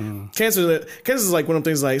 because cancer is like one of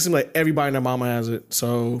the things like it seems like everybody and their mama has it.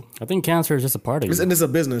 So I think cancer is just a part of you. And it's a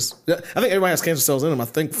business. I think everybody has cancer cells in them. I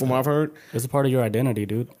think from what I've heard, it's a part of your identity,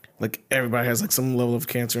 dude. Like everybody has like some level of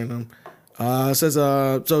cancer in them. It says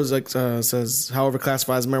however,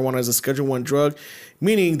 classifies marijuana as a Schedule 1 drug,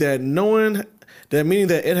 meaning that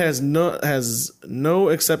it has no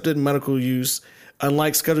accepted medical use.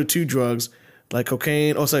 Unlike Schedule 2 drugs like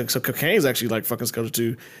cocaine, so cocaine is actually like fucking Schedule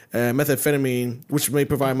 2, methamphetamine, which may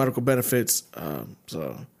provide medical benefits.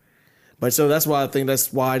 So that's why I think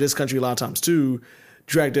that's why this country a lot of times too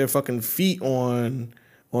drag their fucking feet on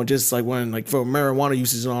just like when like for marijuana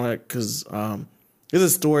usage and all that. Because there's a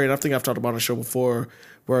story, and I think I've talked about on the show before,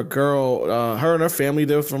 where a girl, her and her family,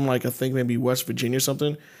 they're from like I think maybe West Virginia or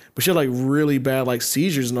something, but she had like really bad like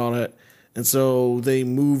seizures and all that. And so they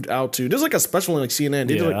moved out to. There's like a special on like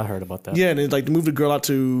CNN. I heard about that. Yeah, and they like moved the girl out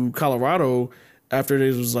to Colorado after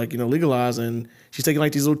it was like legalized, and she's taking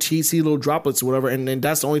like these little THC little droplets or whatever, and then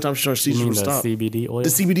that's the only time she started seizures would stop. The CBD oil. The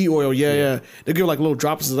CBD oil, yeah. They give her like little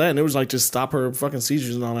droplets of that, and it was like just stop her fucking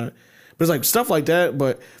seizures and all that. But it's like stuff like that.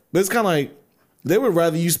 But it's kind of like they would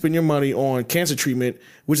rather you spend your money on cancer treatment,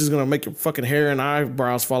 which is gonna make your fucking hair and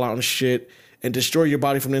eyebrows fall out and shit, and destroy your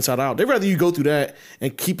body from the inside out. They'd rather you go through that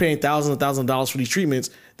and keep paying thousands and thousands of dollars for these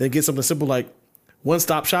treatments than get something simple like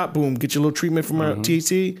one-stop shop, boom, get your little treatment from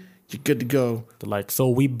THC, you're good to go. They're like, so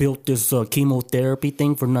we built this chemotherapy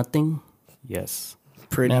thing for nothing? Yes.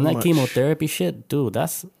 Pretty much. That chemotherapy shit, dude,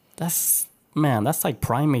 that's like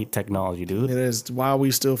primate technology, dude. It is. Why are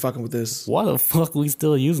we still fucking with this? Why the fuck we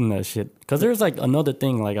still using that shit? Because there's like another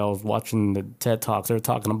thing, like I was watching the TED Talks, they're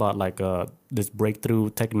talking about like this breakthrough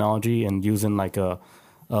technology and using like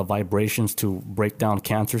vibrations to break down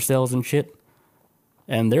cancer cells and shit.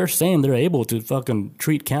 And they're saying they're able to fucking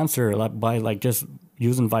treat cancer by like just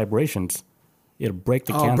using vibrations. It'll break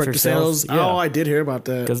the Oh, cancer break the cells. cells. Oh, I did hear about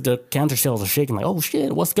that. Because the cancer cells are shaking like, oh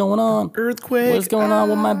shit, what's going on? Earthquake. What's going on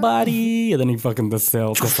with my body? And then he fucking the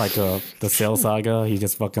cell, just like the Cell Saga. He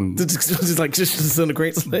just fucking just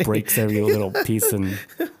disintegrates. breaks every little piece, and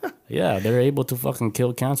yeah, they're able to fucking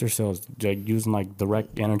kill cancer cells like using like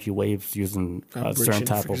direct energy waves, using a certain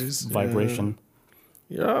type of vibration.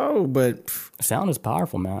 Yo, but Sound is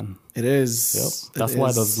powerful, man. it is. Yep. That's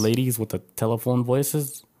why those ladies with the telephone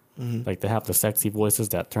voices, like they have the sexy voices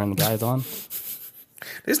that turn the guys on.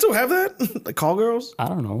 They still have that? Like call girls? I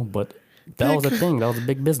don't know, but that was a thing. That was a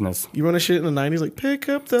big business. You run a shit in the 90s, like, pick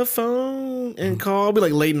up the phone and call. It'll be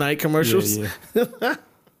like late night commercials. Yeah. I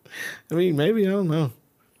mean, maybe, I don't know.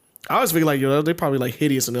 I always figure like, yo, they probably like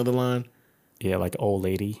hideous on the other line. Yeah, like old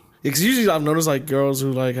lady. Because usually I've noticed like girls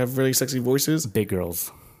who like have really sexy voices. Big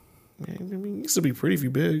girls. Man, I mean, you used to be pretty if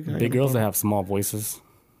you big. Big girls that have small voices.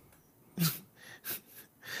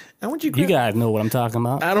 I want you. You guys know what I'm talking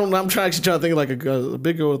about. I don't know. I'm trying to think of like a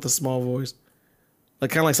big girl with a small voice.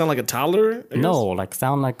 Like kind of like sound like a toddler? No, like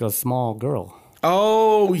sound like a small girl.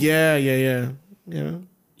 Oh, yeah. Yeah. Yeah.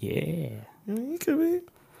 You could be.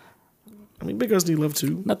 I mean, big girls need love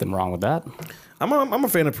too. Nothing wrong with that. I'm a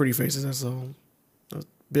fan of pretty faces. That's all.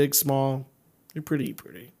 Big, small. You're pretty.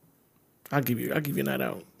 I'll give you a night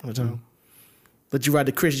out one time. Let you ride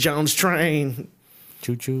the Chris Jones train.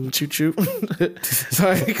 Choo choo.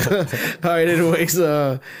 Sorry. All right. Anyways,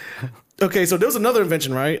 okay. So there was another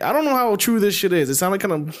invention, right? I don't know how true this shit is. It sounded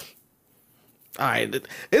kind of. All right.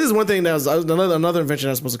 This is one thing that was another invention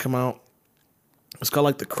that's supposed to come out. It's called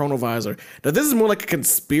like the chronovisor. Now this is more like a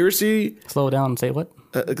conspiracy. Slow down and say what?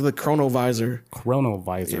 The chronovisor.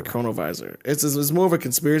 Chronovisor. Yeah, chronovisor. It's more of a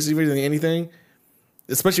conspiracy than anything.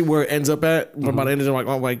 Especially where it ends up at. What about ending like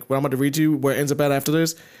what I'm about to read to you, where it ends up at after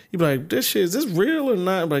this. You'd be like, this shit, is this real or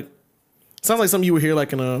not? Like, sounds like something you would hear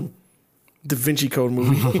like in a Da Vinci Code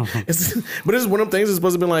movie. But this is one of them things that's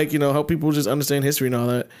supposed to be like, help people just understand history and all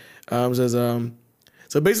that.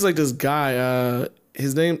 So basically like this guy,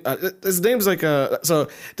 his name is like so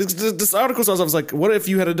this article starts off as like, what if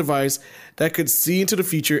you had a device that could see into the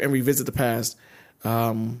future and revisit the past?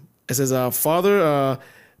 It says Father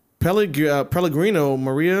Pellegrino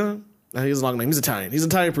Maria, he has a long name, he's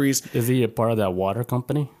Italian, priest. Is he a part of that water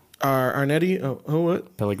company? Arnetti,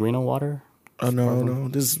 what? Pellegrino water? Oh no,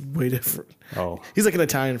 this is way different. Oh, he's like an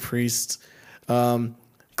Italian priest,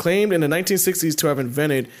 claimed in the 1960s to have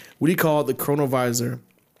invented what he called the chronovisor,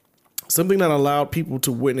 something that allowed people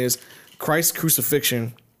to witness Christ's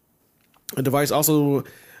crucifixion. A device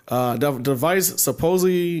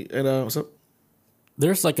supposedly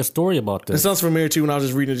there's like a story about this. It sounds familiar too when I was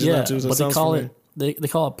just reading it just now too. So but they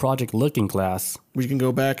call it Project Looking Glass. Where you can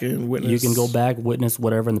go back and witness. You can go back, witness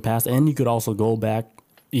whatever in the past, and you could also go back.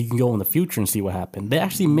 You can go in the future and see what happened. They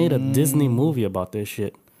actually made a Disney movie about this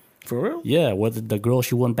shit. For real? Yeah, where the girl,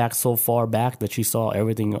 she went back so far back that she saw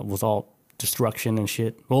everything was all destruction and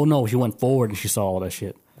shit. Oh no, she went forward and she saw all that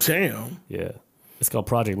shit. Damn. Yeah. It's called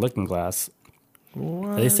Project Looking Glass.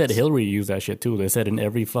 What? They said Hillary used that shit too. They said in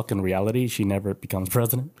every fucking reality, she never becomes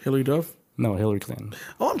president. Hillary Duff? No, Hillary Clinton.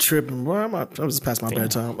 Oh, I'm tripping, bro. I was just past my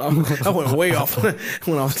bedtime. I went way off.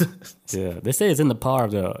 Yeah, they say it's in the power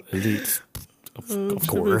of the elites, of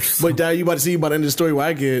course. But Dad, you about to end of the story where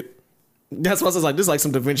I get. That's what I was like. This is like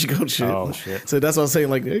some Da Vinci Code shit. Oh shit. So that's what I was saying.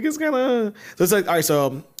 Like it gets kind of. So it's like all right.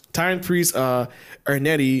 So Italian priest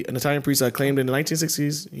Ernetti, an Italian priest, claimed in the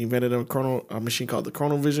 1960s he invented a machine called the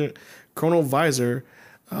chronovisor.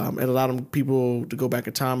 It allowed people to go back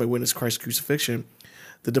in time and witness Christ's crucifixion.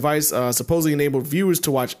 The device supposedly enabled viewers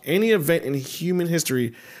to watch any event in human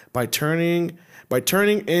history by turning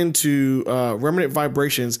into remnant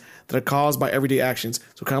vibrations that are caused by everyday actions.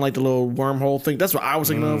 So kind of like the little wormhole thing. That's what I was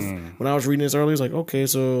thinking of when I was reading this earlier. It's like, okay,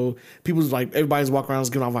 so everybody's walking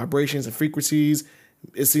around giving out vibrations and frequencies.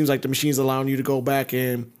 It seems like the machine's allowing you to go back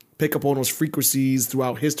and pick up on those frequencies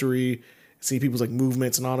throughout history, see people's like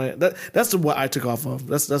movements and all that. That's what I took off of.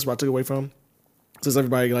 That's what I took away from. Since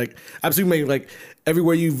everybody like absolutely like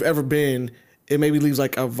everywhere you've ever been, it maybe leaves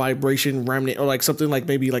like a vibration remnant or like something like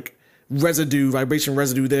maybe like vibration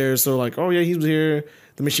residue there. So like, oh yeah, he was here.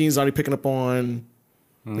 The machine's already picking up on,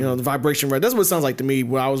 the vibration. That's what it sounds like to me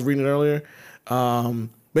when I was reading it earlier.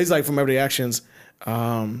 Basically like from everyday actions.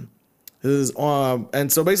 And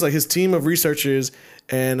so basically like his team of researchers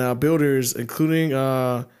and builders, including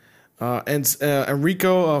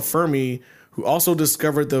Enrico Fermi, who also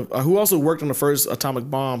worked on the first atomic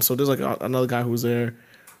bomb. So there's like another guy who was there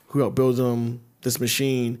who helped build this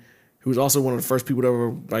machine, who was also one of the first people to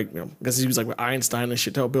ever I guess he was like with Einstein and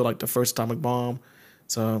shit to help build like the first atomic bomb.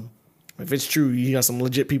 So If it's true, you got some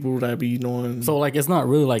legit people that be knowing. So like, it's not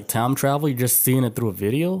really like time travel. You're just seeing it through a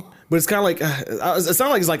video. But it's kind of like it's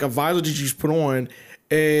not like it's like a visor that you just put on,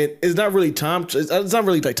 and it's not really time. It's not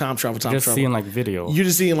really like time travel. Just seeing like video. You're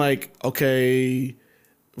just seeing like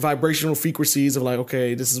vibrational frequencies of like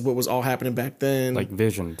this is what was all happening back then. Like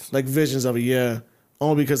visions. Like visions of it, yeah.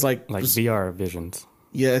 Only because like VR visions.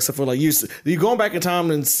 Yeah, except for like you're going back in time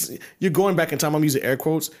and you're going back in time. I'm using air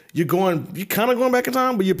quotes. You're kind of going back in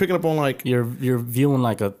time, but you're picking up on like you're viewing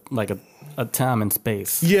like a time and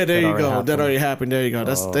space. Yeah, there you go. That already happened. There you go.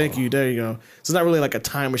 Thank you. There you go. So it's not really like a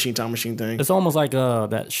time machine thing. It's almost like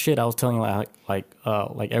that shit I was telling you,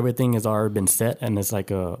 like everything has already been set, and it's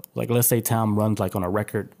like let's say time runs like on a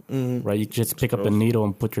record, right? You just pick up a needle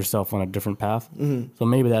and put yourself on a different path. So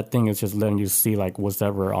maybe that thing is just letting you see like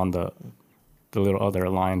whatever on the little other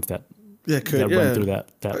lines that run through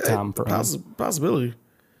that time. Possibility.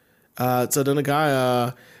 So then the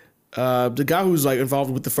guy who's like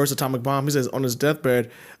involved with the first atomic bomb, he says on his deathbed,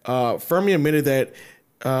 Fermi admitted that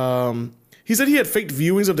he said he had faked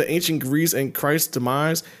viewings of the ancient Greece and Christ's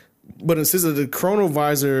demise, but insisted that the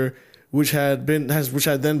chronovisor, which had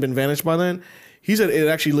then been vanished by then, he said it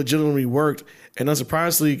actually legitimately worked. And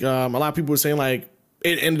unsurprisingly, a lot of people were saying like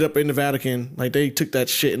it ended up in the Vatican. Like they took that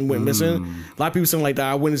shit and went missing. A lot of people saying like the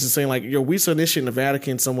eyewitnesses saying like, yo, we saw this shit in the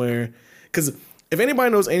Vatican somewhere. Because if anybody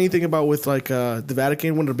knows anything about with like the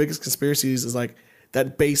Vatican, one of the biggest conspiracies is like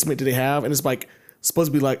that basement that they have, and it's like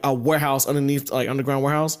supposed to be like a warehouse underneath, like underground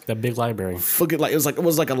warehouse. That big library. It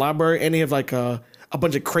was like a library, and they have like a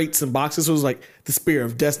bunch of crates and boxes. So it was like the Spear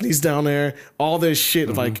of Destiny's down there, all this shit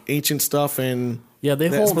of like ancient stuff, and they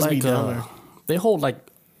hold like they hold like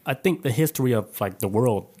I think the history of like the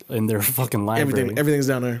world in their fucking library. Everything's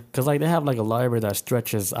down there. Because like they have like a library that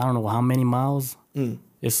stretches I don't know how many miles.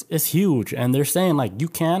 It's huge, and they're saying like you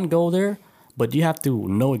can go there, but you have to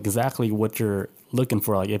know exactly what you're looking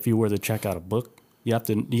for. Like if you were to check out a book, you have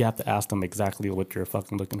to ask them exactly what you're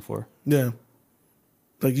fucking looking for. Yeah,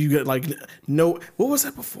 like you get like no. What was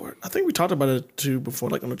that before? I think we talked about it too before,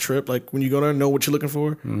 like on a trip. Like when you go there, know what you're looking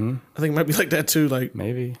for. I think it might be like that too. Like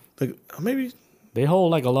maybe they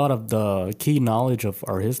hold like a lot of the key knowledge of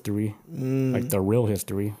our history, like the real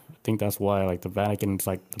history. I think that's why like the Vatican is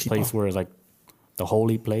like the place where it's like the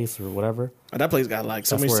holy place or whatever. That place got like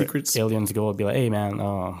so many secrets. Aliens go and be like, "Hey man,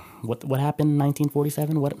 what happened in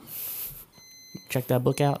 1947? What? Check that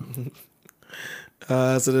book out."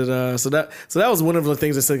 So that was one of the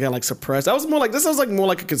things that still got like suppressed. That was more like more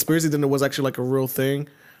like a conspiracy than it was actually like a real thing.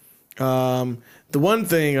 The one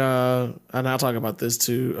thing, and I'll talk about this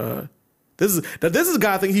too. This is a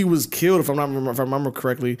guy. I think he was killed if I remember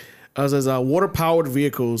correctly. It says water powered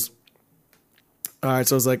vehicles. All right,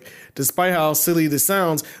 so it's like, despite how silly this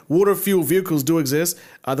sounds, water fuel vehicles do exist.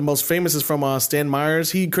 The most famous is from Stan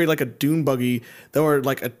Myers. He created like a dune buggy that would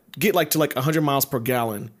get to 100 miles per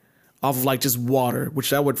gallon off of like just water,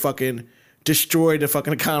 which that would fucking destroy the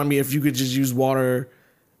fucking economy if you could just use water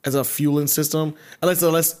as a fueling system.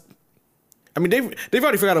 Unless I mean they've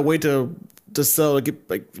already figured out a way to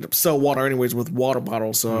sell water anyways with water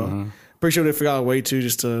bottles. So pretty sure they figured out a way to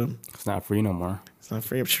It's not free no more. It's not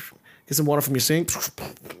free. Get some water from your sink.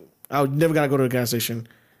 I would never gotta go to a gas station.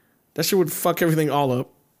 That shit would fuck everything all up.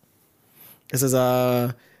 It says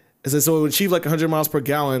so it would achieve like 100 miles per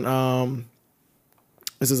gallon.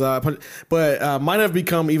 It says but might have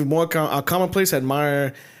become even more commonplace had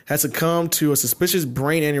Meyer had succumbed to a suspicious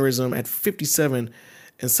brain aneurysm at 57.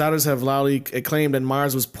 Insiders have loudly claimed that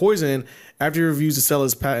Myers was poisoned after he refused to sell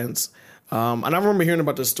his patents. And I remember hearing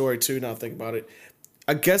about this story too. Now I think about it.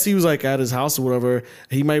 I guess he was like at his house or whatever.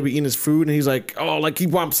 He might be eating his food, and he's like, "Oh, like he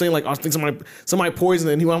wound up saying like I think somebody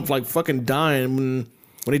poisoned," and he wound up like fucking dying when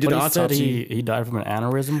they did the autopsy. He died from an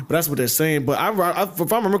aneurysm. But that's what they're saying. But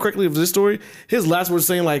if I remember correctly of this story, his last words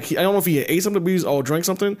saying like I don't know if he ate something, but he was drank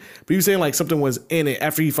something, but he was saying like something was in it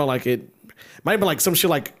after he felt like it might have been like some shit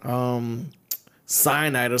like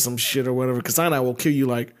cyanide or some shit or whatever. Because cyanide will kill you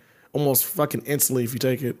like almost fucking instantly if you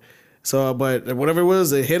take it. So, but whatever it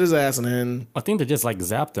was, it hit his ass, and then I think they just like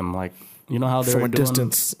zapped him, like you know how they from were a doing,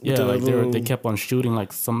 distance. Yeah, like they kept on shooting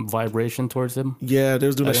like some vibration towards him. Yeah, they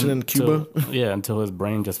was doing that shit in Cuba. Until his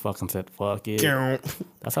brain just fucking said fuck it.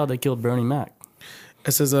 That's how they killed Bernie Mac.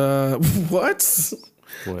 It says, what?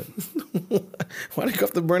 What? Why they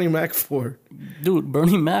got the Bernie Mac for? Dude,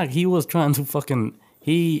 Bernie Mac, he was trying to fucking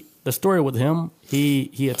the story with him.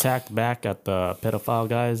 He attacked back at the pedophile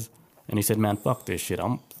guys, and he said, "Man, fuck this shit.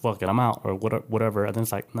 I'm out," or whatever. And then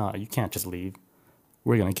it's like, "Nah, you can't just leave.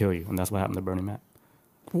 We're gonna kill you." And that's what happened to Bernie Mac.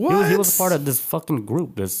 What? He was a part of this fucking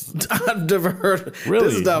group. This I've never heard. Really?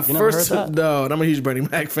 This is the You never first. heard that? No, and I'm a huge Bernie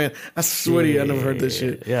Mac fan. I swear to you, I never heard this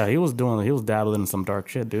shit. Yeah, he was dabbling in some dark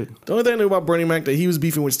shit, dude. The only thing I knew about Bernie Mac that he was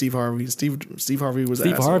beefing with Steve Harvey. Steve Harvey was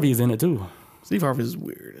Steve asshole. Harvey's in it too. Steve Harvey is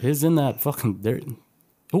weird. He's in that fucking.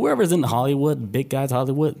 Whoever's in Hollywood, big guys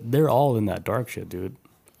Hollywood, they're all in that dark shit, dude.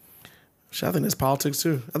 Shit, I think that's politics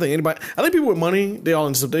too. I think people with money, they all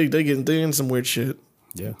in some they in some weird shit.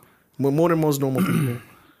 Yeah. More than most normal people.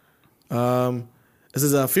 This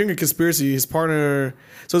is a Fearing a Conspiracy. His partners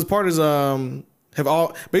have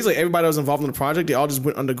all basically everybody that was involved in the project. They all just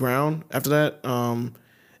went underground after that. And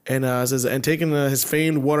it says and taking his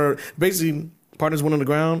famed water. Basically, partners went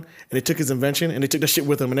underground and they took his invention and they took that shit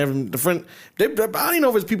with them. And I don't even know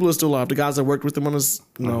if his people are still alive. The guys that worked with him on his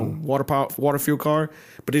water fuel car,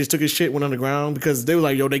 but they just took his shit, went underground because they were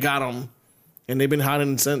like, yo, they got him, and they've been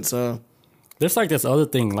hiding since. There's like this other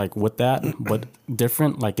thing, like with that, but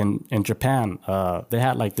different. Like in Japan, they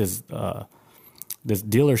had like this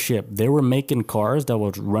dealership. They were making cars that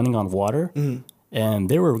was running on water, and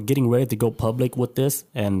they were getting ready to go public with this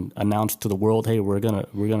and announce to the world, "Hey, we're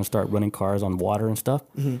gonna start running cars on water and stuff."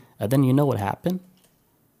 And then you know what happened?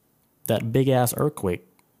 That big ass earthquake.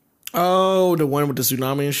 Oh, the one with the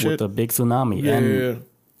tsunami and shit. With the big tsunami. Yeah. And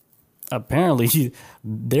apparently,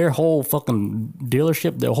 their whole fucking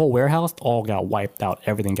dealership, their whole warehouse, all got wiped out.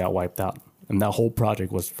 Everything got wiped out, and that whole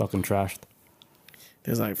project was fucking trashed.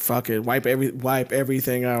 It's like fuck it, wipe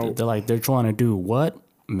everything out. They're trying to do what,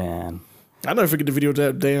 man? I never forget the video of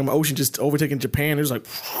that damn ocean just overtaking Japan. It was like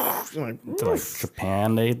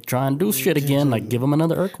Japan, they try and do shit again. Like give them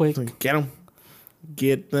another earthquake.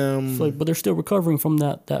 Get them. It's like, but they're still recovering from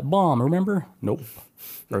that bomb. Remember? Nope.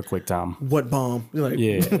 Earthquake time. What bomb? You're like,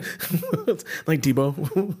 yeah. Like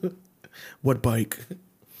Debo. What bike?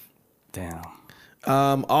 Damn.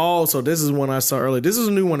 So this is one I saw earlier. This is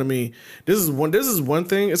a new one to me. This is one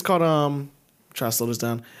thing. It's called try to slow this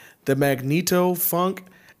down. The Magneto Funk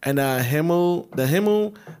and the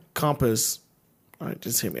Himmel Compass. All right,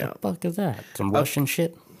 just hear me out. What the fuck is that? Some Russian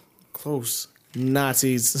shit? Close.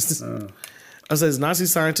 Nazis. It says Nazi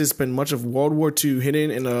scientists spent much of World War II hidden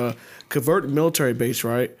in a covert military base,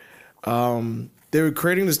 right? They were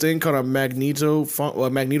creating this thing called a Magneto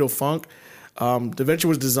Funk. The venture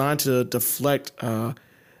was designed to deflect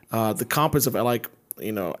the compass of Allied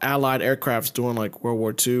aircrafts during like World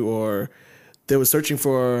War II, or they were searching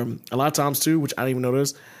for a lot of times too, which I didn't even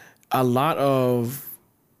notice. A lot of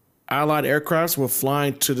Allied aircrafts were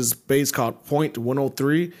flying to this base called Point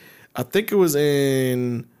 103. I think it was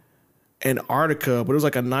in Antarctica, but it was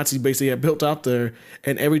like a Nazi base they had built out there.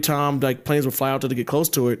 And every time like planes would fly out there to get close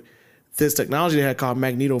to it, this technology they had called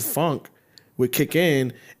Magneto Funk would kick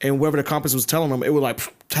in, and wherever the compass was telling them, it would like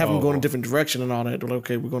have them go in a different direction and all that. They're like,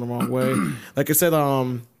 okay, we're going the wrong way. Like I said,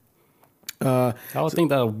 I would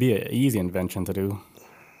think that would be an easy invention to do.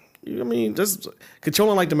 I mean, just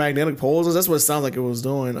controlling like the magnetic poles. That's what it sounds like it was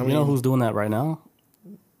doing. I mean, you know who's doing that right now?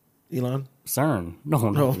 Elon. CERN. No.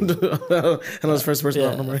 I know it's first person.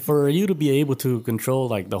 Yeah, for you to be able to control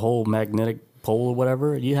like the whole magnetic pole or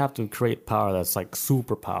whatever, you have to create power that's like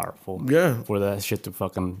super powerful. Yeah. For that shit to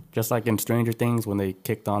fucking, just like in Stranger Things when they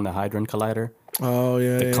kicked on the Hadron Collider. Oh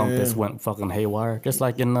yeah. The compass went fucking haywire. Just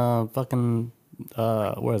like in fucking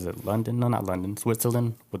where is it? London? No, not London.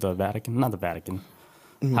 Switzerland with the Vatican. Not the Vatican.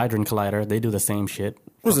 Hadron Collider. They do the same shit.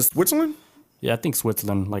 Was it Switzerland? Yeah, I think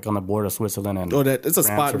Switzerland, like on the border of Switzerland and it's a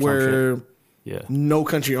France spot where yeah, no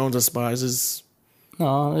country owns a spy. It's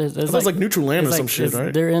it's like neutral land or some shit,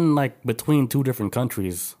 right? They're in like between two different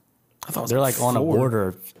countries. I thought it was they're like on a 4.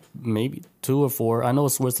 border, maybe 2 or 4. I know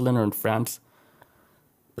it's Switzerland or in France,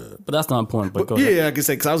 but that's not important. But go ahead. Yeah, I can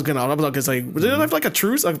say because I was gonna say, was it like a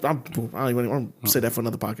truce? I don't even want to say that for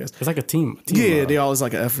another podcast. It's like a team. Yeah, they always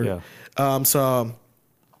like an effort. Yeah. So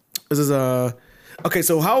this is okay.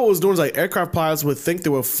 So how it was doing is like aircraft pilots would think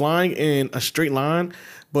they were flying in a straight line,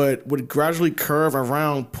 but would gradually curve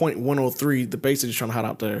around Point 103, the base they're just trying to hide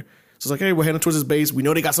out there. So it's like, hey, we're heading towards this base. We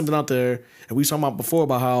know they got something out there, and we talking about before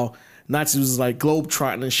about how Nazis was like globe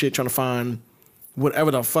trotting and shit, trying to find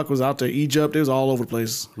whatever the fuck was out there. Egypt, it was all over the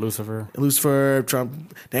place. Lucifer, the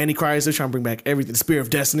Antichrist, they're trying to bring back everything. The Spear of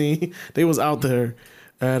Destiny, they was out there.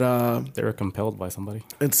 And they were compelled by somebody.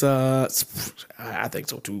 It's I think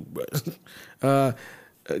so too, but yeah,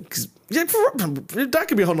 that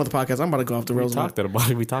could be a whole nother podcast. I'm about to go off the rails.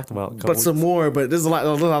 We talked about but some more. But there's a lot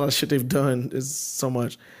of shit they've done. Is so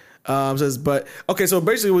much. Says, but okay, so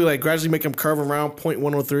basically we like gradually make them curve around Point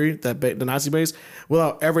 103, the Nazi base,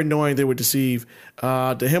 without ever knowing they would deceive.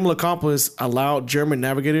 The Himmler Compass allowed German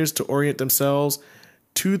navigators to orient themselves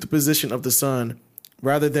to the position of the sun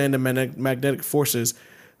rather than the magnetic forces.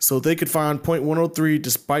 so they could find .103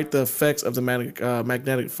 despite the effects of the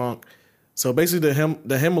magnetic funk. So basically,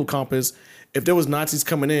 the Himmel compass, if there was Nazis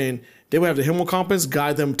coming in, they would have the Himmel compass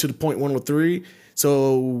guide them to the .103.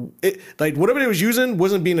 So whatever they was using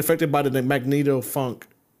wasn't being affected by the magneto funk.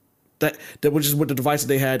 That which is what the device that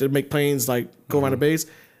they had to make planes like go around the base.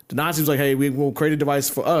 The Nazis was like, hey, we will create a device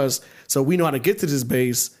for us so we know how to get to this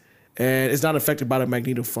base and it's not affected by the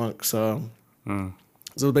magneto funk. So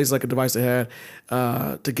it's basically like a device they had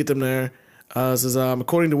to get them there. It says,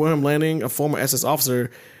 according to Wilhelm Lanning, a former SS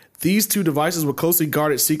officer, these two devices were closely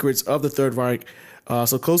guarded secrets of the Third Reich.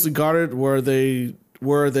 So closely guarded were they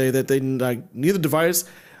that neither device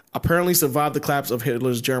apparently survived the collapse of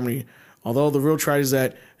Hitler's Germany. Although the real tragedy is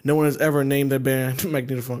that no one has ever named that band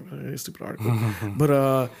Magnetofunk. Stupid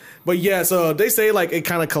article. But yeah, so they say like it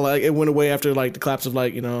kind of it went away after like the collapse of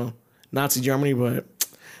like, Nazi Germany. But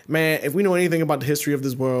man, if we know anything about the history of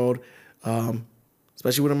this world,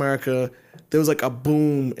 especially with America, there was like a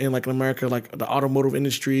boom in like in America, like the automotive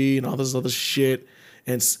industry and all this other shit,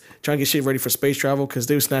 and trying to get shit ready for space travel because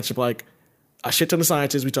they would snatch up like a shit ton of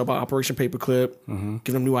scientists. We talk about Operation Paperclip,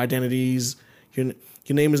 give them new identities. Your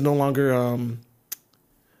name is no longer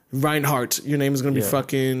Reinhardt. Your name is going to be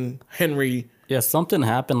fucking Henry. Yeah, something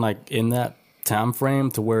happened like in that time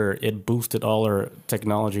frame to where it boosted all our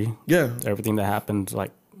technology. Yeah, everything that happened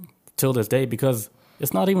like till this day, because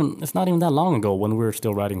it's not even that long ago when we were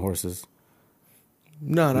still riding horses.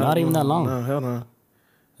 Not even that long. No, hell no.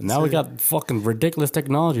 And now we got fucking ridiculous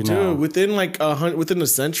technology now. Dude, within like within a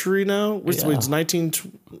century now, which was 19.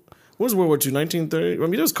 What was World War II? 1930. I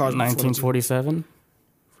mean, those cars. 1947.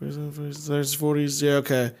 40s. Yeah,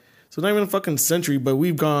 okay. So not even a fucking century, but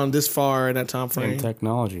we've gone this far in that time frame.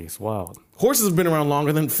 Technology is wild. Horses have been around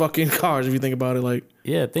longer than fucking cars, if you think about it. Like,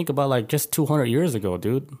 yeah, think about like just 200 years ago,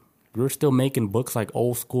 dude. We were still making books like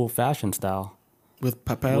old school fashion style with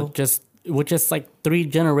papel. With just like 3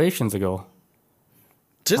 generations ago.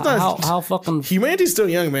 Just how fucking humanity's still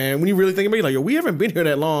young, man. When you really think about it, like, yo, we haven't been here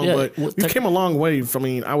that long, but we came a long way. I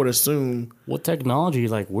mean, I would assume. What technology?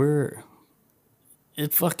 Like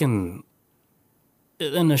it's fucking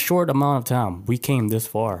in a short amount of time we came this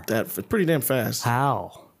far. That's pretty damn fast.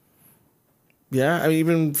 How? Yeah, I mean,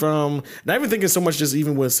 even from not even thinking so much, just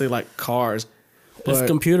even with say like cars. It's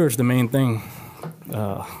computers, the main thing.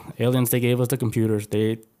 Aliens, they gave us the computers.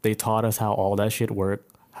 They taught us how all that shit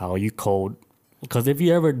worked, how you code. Because if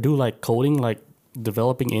you ever do like coding, like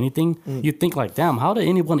developing anything, you think like, damn, how did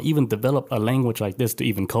anyone even develop a language like this to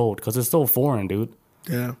even code? Because it's so foreign, dude.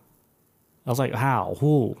 Yeah. I was like, how?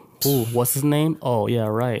 Who? What's his name? Oh, yeah,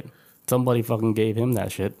 right. Somebody fucking gave him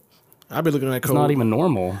that shit. I've been looking at code. It's not even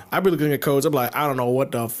normal. I've been looking at codes. I'm like, I don't know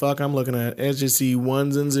what the fuck I'm looking at. I just see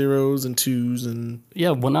 1s and 0s and 2s and... Yeah,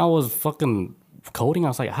 when I was fucking coding, I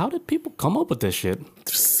was like, how did people come up with this shit?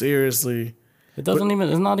 Seriously. It's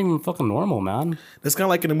not even fucking normal, man. That's kind of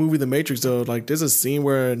like in the movie The Matrix, though. Like, there's a scene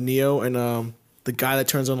where Neo and the guy that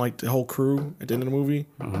turns on like the whole crew at the end of the movie,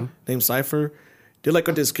 named Cypher, they're like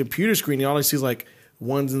on this computer screen. You all I see is like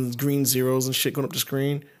 1s and green 0s and shit going up the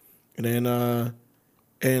screen. And then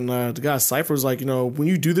the guy Cypher was like, when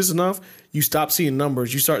you do this enough, you stop seeing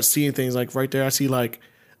numbers. You start seeing things like right there. I see like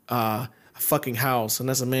a fucking house, and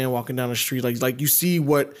that's a man walking down the street. Like you see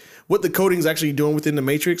what the coding is actually doing within the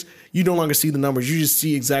Matrix. You no longer see the numbers. You just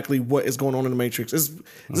see exactly what is going on in the Matrix. This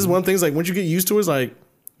is one of the things, like once you get used to it, it's like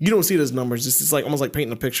you don't see it as numbers. It's like almost like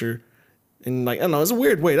painting a picture. And like, I don't know, it's a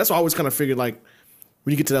weird way. That's why I always kind of figured like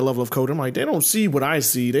when you get to that level of code, I'm like, they don't see what I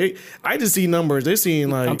see. I just see numbers. They're seeing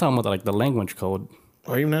like... I'm talking about like the language code.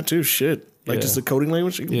 Or even that too, shit. Like just the coding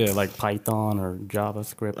language? Yeah, like Python or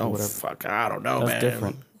JavaScript or whatever. Fuck, I don't know, That's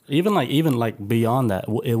different. Even like beyond that,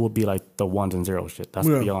 it would be like the 1s and 0s shit. That's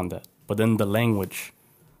beyond that. But then the language.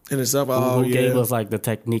 In itself, who gave us like the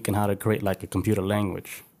technique and how to create like a computer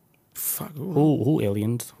language? Fuck. Who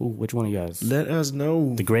aliens? Which one of you guys? Let us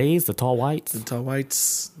know. The Greys? The Tall Whites? The Tall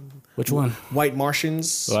Whites. Which one? White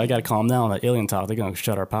Martians. Well, I gotta calm down. The alien talk. They're gonna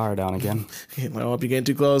shut our power down again. Well, if you're getting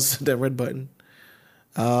too close, that red button.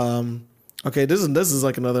 Okay, this is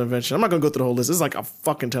like another invention. I'm not gonna go through the whole list. This is like a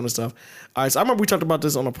fucking ton of stuff. All right, so I remember we talked about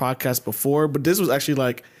this on a podcast before, but this was actually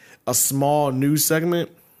like a small news segment.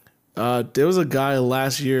 There was a guy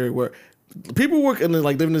last year where people work in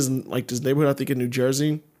like living in like this neighborhood, I think in New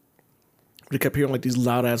Jersey. They kept hearing like these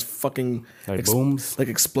loud ass fucking like booms, like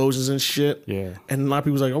explosions and shit. Yeah, and a lot of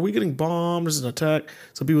people was like, "Are we getting bombed? This is an attack."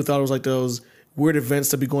 Some people thought it was like those weird events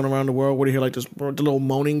that be going around the world where you hear like this the little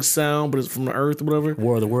moaning sound, but it's from the earth or whatever.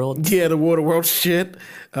 War of the World. Yeah, the War of the World shit.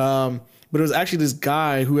 But it was actually this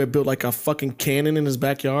guy who had built like a fucking cannon in his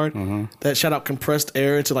backyard that shot out compressed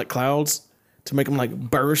air into like clouds to make them like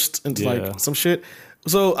burst into like some shit.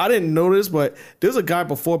 So I didn't know this, but there was a guy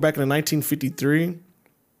before back in 1953.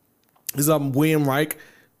 This is William Reich.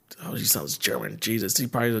 Oh, he sounds German. Jesus, he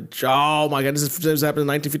probably. Oh my God, this happened in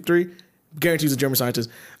 1953. Guaranteed he's a German scientist.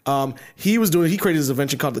 He created this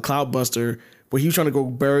invention called the Cloud Buster, where he was trying to grow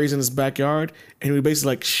berries in his backyard, and he would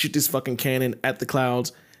basically like shoot this fucking cannon at the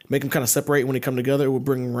clouds, make them kind of separate when they come together. It would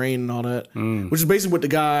bring rain and all that, which is basically what the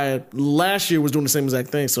guy last year was doing the same exact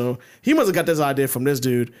thing. So he must have got this idea from this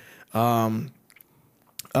dude.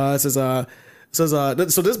 This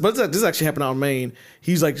actually happened out in Maine.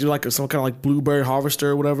 He's like some kind of like blueberry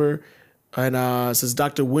harvester or whatever. And it says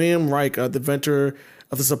Dr. William Reich, the inventor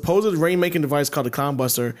of the supposed rain-making device called the Cloud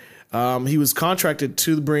Buster. He was contracted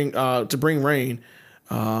to bring rain.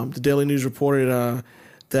 The Daily News reported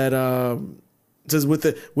that it says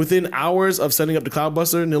within hours of setting up the Cloud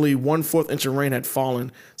Buster, nearly 1/4 inch of rain had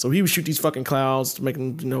fallen. So he would shoot these fucking clouds to make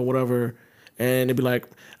them, whatever. And it'd be like,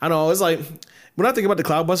 I don't know, it's like, when I think about the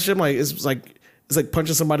Cloud Buster shit, I'm like, it's like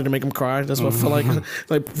punching somebody to make them cry. That's what I feel like.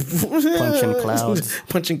 Like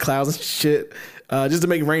punching clouds and shit, just to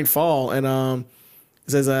make rain fall. And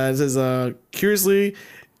it says curiously,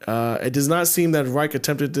 it does not seem that Reich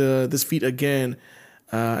attempted this feat again.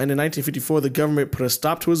 And in 1954, the government put a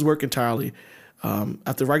stop to his work entirely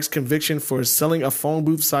after Reich's conviction for selling a phone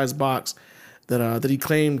booth-sized box that he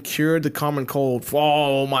claimed cured the common cold.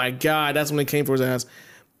 Oh my God, that's when they came for his ass.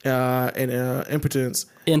 And impotence.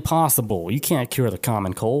 Impossible. You can't cure the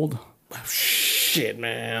common cold. Shit,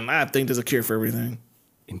 man. I think there's a cure for everything.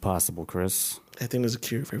 Impossible, Chris. I think there's a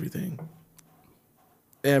cure for everything.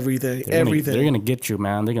 Everything. They're gonna get you,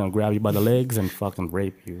 man. They're gonna grab you by the legs and fucking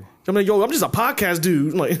rape you. I'm like, yo, I'm just a podcast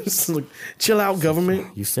dude. Like, chill out,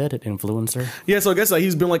 government. You said it, influencer. Yeah, so I guess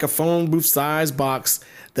he's been like a phone booth size box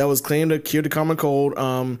that was claimed to cure the common cold.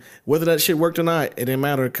 Whether that shit worked or not, it didn't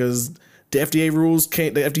matter because the FDA rules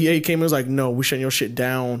came. The FDA came and was like, no, we're shutting your shit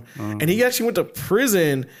down. And he actually went to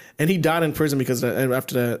prison, and he died in prison because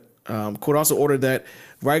after that, court also ordered that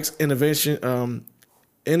Reich's inventions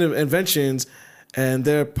and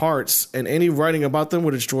their parts and any writing about them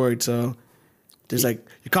were destroyed. So there's like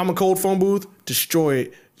your common cold phone booth, destroy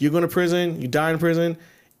it. You're going to prison, you die in prison.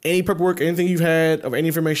 Any paperwork, anything you've had of any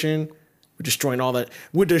information, we're destroying all that.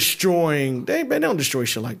 We're destroying. They don't destroy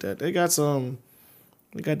shit like that. They got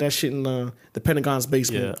that shit in the Pentagon's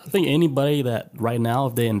basement. Yeah, I think anybody that right now,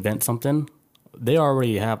 if they invent something, they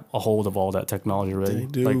already have a hold of all that technology already. They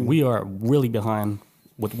do. Like we are really behind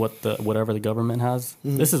with whatever the government has.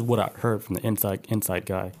 This is what I heard from the inside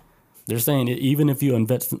guy. They're saying even if you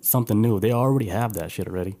invent something new, they already have that shit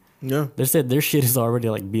already. Yeah. They said their shit is already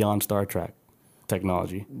like beyond Star Trek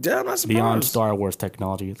technology. Yeah, I'm not surprised. Beyond Star Wars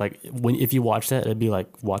technology. Like if you watch that, it'd be like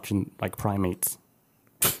watching like primates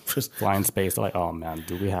fly in space. Like, oh man,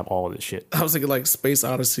 do we have all this shit? I was thinking like Space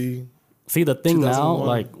Odyssey. See, the thing now,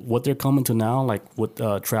 like what they're coming to now, like with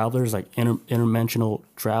travelers, like interdimensional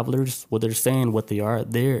travelers, what they're saying, what they are,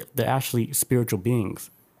 they're actually spiritual beings,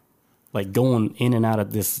 like going in and out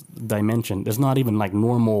of this dimension. There's not even like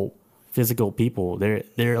normal physical people.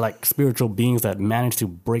 They're like spiritual beings that manage to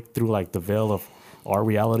break through like the veil of our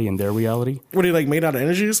reality and their reality. Were they like made out of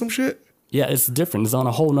energy or some shit? Yeah, it's different. It's on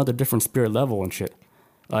a whole nother different spirit level and shit.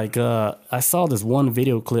 Like, I saw this one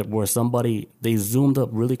video clip where they zoomed up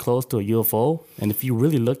really close to a UFO, and if you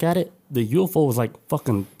really look at it, the UFO was like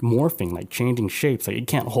fucking morphing, like changing shapes. Like, it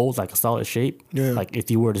can't hold like a solid shape. Yeah. Like, if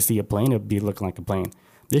you were to see a plane, it'd be looking like a plane.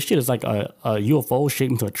 This shit is like a UFO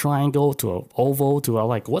shaped into a triangle, to an oval, to a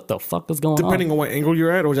like, what the fuck is going on? Depending on what angle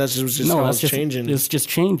you're at, or that's just no, how that's just changing? It's just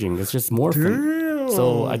changing. It's just morphing. Damn.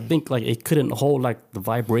 So I think like it couldn't hold like the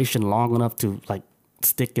vibration long enough to like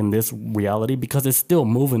stick in this reality because it's still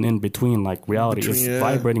moving in between like reality. It's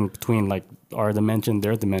vibrating between like our dimension,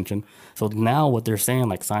 their dimension. So now what they're saying,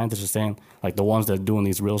 like scientists are saying, like the ones that are doing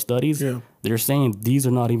these real studies, they're saying these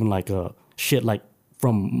are not even like shit like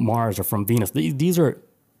from Mars or from Venus. These are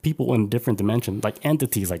people in different dimensions, like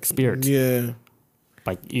entities, like spirits. Yeah.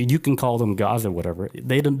 Like you can call them gods or whatever.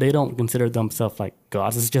 They don't consider themselves like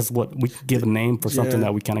gods. It's just what we give a name for something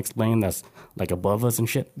that we can't explain that's like above us and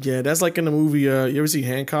shit. Yeah, that's like in the movie. You ever see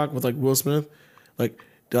Hancock with like Will Smith?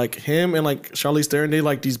 Like him and like Charlize Theron. They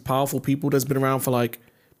like these powerful people that's been around for like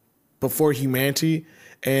before humanity.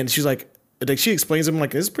 And she's like she explains them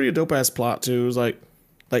like it's a pretty dope ass plot too. It's like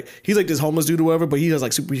he's like this homeless dude or whatever, but he has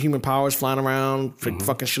like superhuman powers, flying around,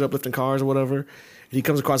 fucking shit up, lifting cars or whatever. And he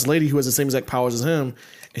comes across a lady who has the same exact powers as him,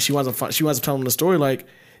 and she winds up telling him the story like,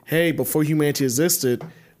 hey, before humanity existed,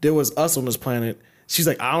 there was us on this planet. She's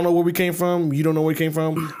like, I don't know where we came from. You don't know where we came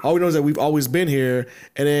from. All we know is that we've always been here.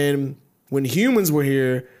 And then when humans were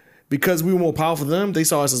here, because we were more powerful than them, they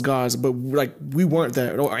saw us as gods, but like we weren't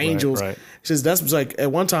that, or angels. Right. He says that's like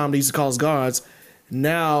at one time they used to call us gods.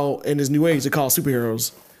 Now in this new age, they call us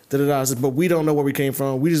superheroes. But we don't know where we came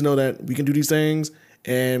from. We just know that we can do these things.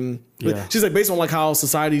 And she's like, based on like how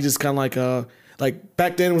society just kind of like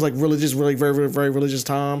back then it was like religious, really very, very, very religious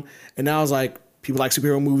time. And now it's like people like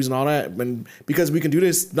superhero movies and all that. And because we can do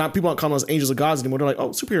this, not people aren't calling us angels or gods anymore. They're like, oh,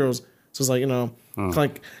 superheroes. So it's like, kind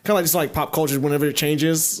of like just like pop culture whenever it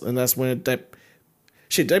changes. And that's when that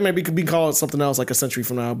maybe could be called something else like a century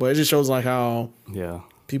from now. But it just shows like how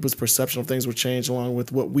people's perception of things will change along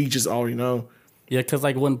with what we just already know. Yeah, because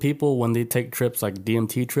like when they take trips, like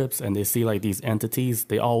DMT trips, and they see like these entities,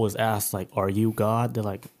 they always ask like, "Are you God?" They're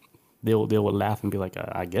like, they would laugh and be like,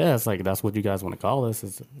 "I guess like that's what you guys want to call us.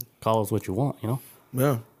 Is call us what you want,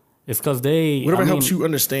 Yeah. It's because whatever helps you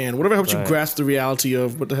understand, whatever helps you grasp the reality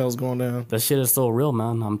of what the hell's going down. That shit is so real,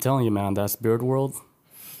 man. I'm telling you, man. That spirit world.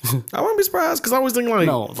 I wouldn't be surprised because I always think like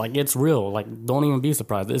like it's real. Like don't even be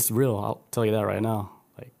surprised. It's real. I'll tell you that right now.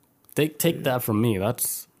 Like take that from me.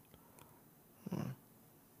 That's.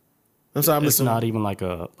 It's not even like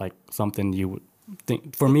something you would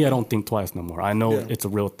think. For me, I don't think twice no more. I know it's a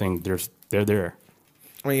real thing. They're there.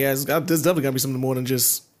 I mean, there's definitely gotta be something more than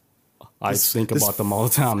just. I think about them all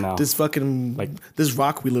the time now. This fucking this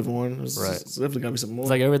rock we live on. It's definitely gotta be something more.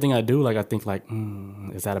 It's like everything I do. Like I think like,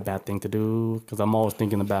 is that a bad thing to do? Because I'm always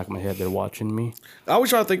thinking in the back of my head they're watching me. I always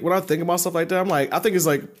try to think when I think about stuff like that. I'm like, I think it's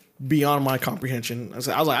like beyond my comprehension. I was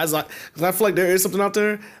like, because I feel like there is something out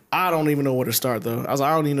there. I don't even know where to start though. I was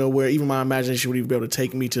like, I don't even know where even my imagination would even be able to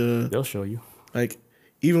take me to. They'll show you. Like,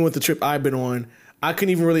 even with the trip I've been on, I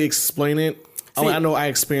couldn't even really explain it. See, I know I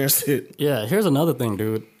experienced it. Yeah, here's another thing,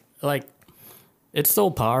 dude. Like, it's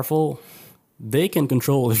so powerful. They can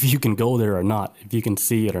control if you can go there or not, if you can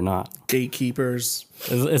see it or not. Gatekeepers.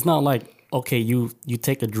 It's not like, okay, you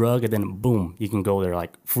take a drug and then boom, you can go there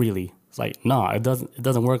like freely. It's like, nah, it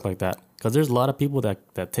doesn't work like that. Because there's a lot of people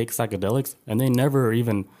that take psychedelics and they never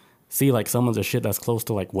even see like some of the shit that's close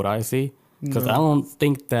to like what I see. Because I don't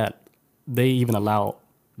think that they even allow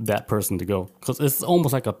that person to go. Because it's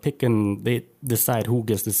almost like a pick and they decide who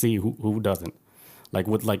gets to see, who doesn't. Like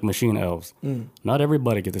with like machine elves. Not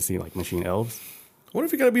everybody gets to see like machine elves. What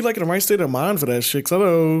if you gotta be like in the right state of mind for that shit? Because I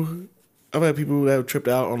know I've had people that have tripped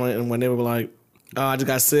out on it and when they were like, oh, I just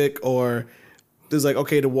got sick, or there's like,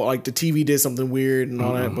 okay, the TV did something weird and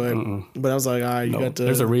all that, but I was like, all right, you got to.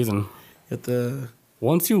 There's a reason.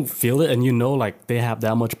 Once you feel it and you know like they have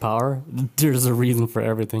that much power, there's a reason for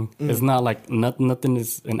everything. It's not like nothing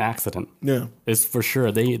is an accident. Yeah, it's for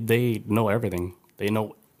sure. They know everything. They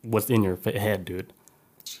know what's in your head, dude.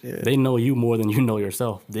 Yeah. They know you more than you know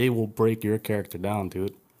yourself. They will break your character down,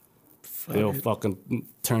 dude. They'll fucking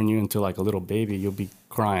turn you into like a little baby. You'll be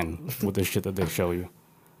crying with the shit that they show you.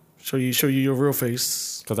 Show you your real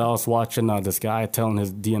face. Because I was watching this guy telling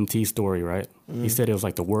his DMT story, right? He said it was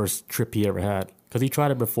like the worst trip he ever had. Because he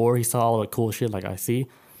tried it before. He saw all the cool shit like I see.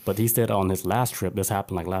 But he said on his last trip, this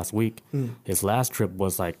happened like last week, his last trip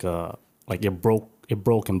was like it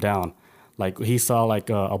broke him down. Like he saw like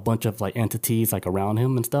a bunch of like entities like around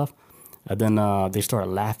him and stuff. And then they started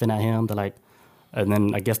laughing at him. They're like, and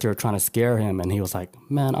then I guess they were trying to scare him. And he was like,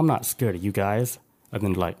 man, I'm not scared of you guys. And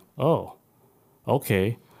then like, oh,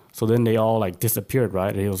 okay. So then they all like disappeared,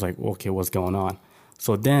 right? And he was like, okay, what's going on?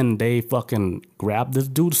 So then they fucking grabbed this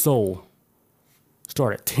dude's soul,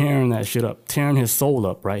 started tearing that shit up, tearing his soul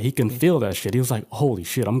up, right? He can feel that shit. He was like, holy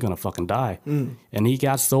shit, I'm gonna fucking die. And he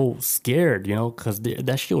got so scared, because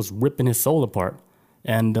that shit was ripping his soul apart.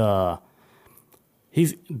 And he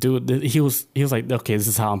was like, okay, this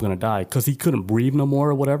is how I'm gonna die, because he couldn't breathe no more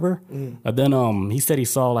or whatever. And then he said he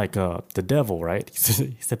saw like the devil, right?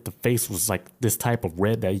 He said the face was like this type of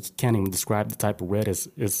red that he can't even describe. The type of red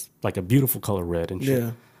is like a beautiful color red and shit.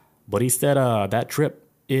 Yeah. But he said that trip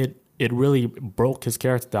it really broke his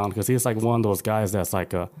character down, because he's like one of those guys that's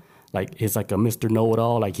he's like a Mr.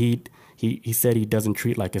 Know-It-All. Like he said he doesn't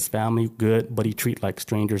treat like his family good, but he treat like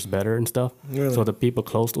strangers better and stuff. Really? So the people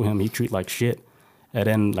close to him, he treat like shit. And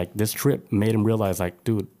then like this trip made him realize like,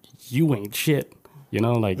 dude, you ain't shit. You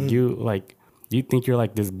think you're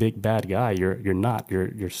like this big bad guy. You're not.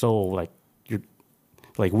 You're so like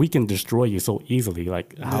we can destroy you so easily.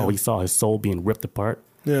 Like how he saw his soul being ripped apart.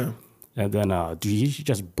 Yeah. And then he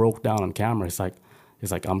just broke down on camera. It's like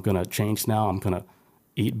I'm gonna change now. I'm gonna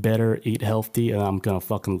eat better, eat healthy, and I'm gonna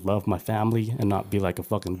fucking love my family and not be like a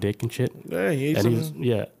fucking dick and shit.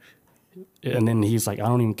 Yeah, And then he's like, I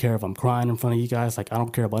don't even care if I'm crying in front of you guys. Like, I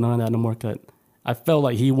don't care about none of that no more. Cause I felt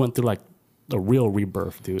like he went through like a real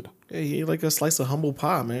rebirth, dude. Hey, he ate like a slice of humble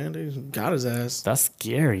pie, man. They got his ass. That's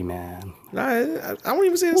scary, man. I don't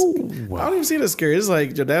even say it's, I don't even see it as scary. It's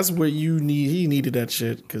like that's what you need. He needed that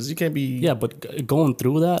shit because you can't be. Yeah, but going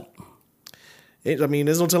through that. I mean,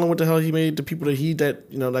 there's no telling what the hell he made the people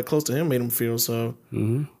that close to him made him feel. So,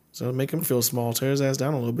 so make him feel small. Tear his ass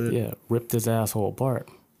down a little bit. Yeah, ripped his asshole apart.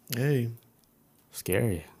 Hey,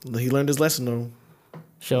 scary. He learned his lesson though.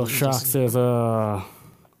 Shell Shock says,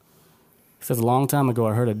 says a long time ago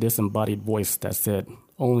I heard a disembodied voice that said,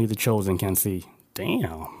 "Only the chosen can see."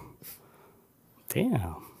 Damn.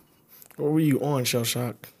 What were you on, Shell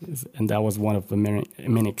Shock? And that was one of the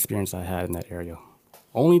many experiences I had in that area.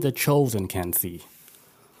 Only the chosen can see.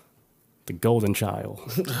 The golden child.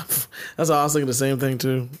 That's how I was thinking the same thing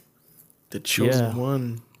too. The chosen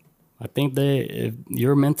one. I think if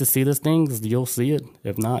you're meant to see these things, you'll see it.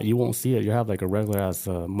 If not, you won't see it. You have like a regular ass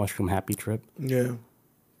mushroom happy trip. Yeah.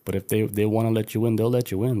 But if they want to let you in, they'll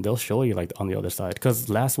let you in. They'll show you like on the other side. Because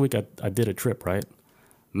last week I did a trip, right?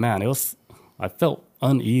 Man, I felt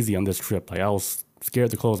uneasy on this trip. Like I was scared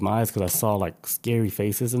to close my eyes because I saw like scary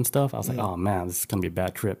faces and stuff. I was like, oh man, this is gonna be a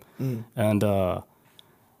bad trip. And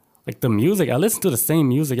like the music, I listen to the same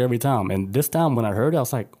music every time. And this time when I heard it, I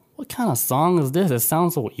was like, what kind of song is this? It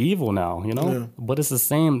sounds so evil now, you know? Yeah. But it's the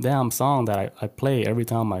same damn song that I play every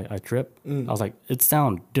time I trip. I was like, it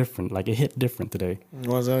sounds different. Like it hit different today.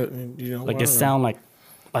 Why's that? Like it sound like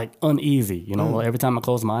uneasy, you know? Every time I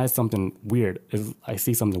close my eyes, something weird. I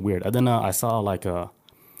see something weird. And then I saw like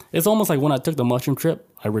it's almost like when I took the mushroom trip,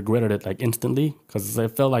 I regretted it like instantly because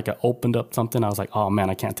it felt like I opened up something. I was like, oh man,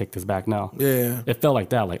 I can't take this back now. Yeah. It felt like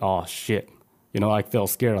that, like, oh shit. You know, I felt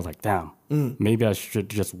scared. I was like, damn, maybe I should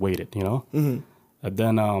just wait it, you know? And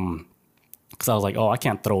then, because I was like, oh, I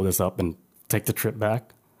can't throw this up and take the trip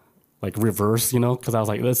back. Like reverse, you know? Because I was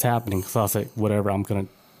like, this is happening. So I was like, whatever, I'm going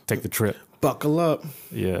to take the trip. Buckle up.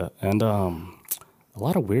 Yeah. And a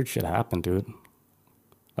lot of weird shit happened, dude.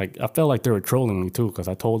 Like, I felt like they were trolling me, too, because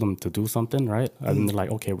I told them to do something, right? And they're like,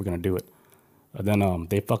 okay, we're going to do it. And then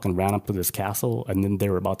they fucking ran up to this castle, and then they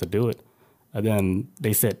were about to do it. And then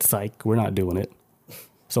they said, psych, we're not doing it.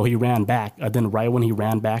 So he ran back. And then right when he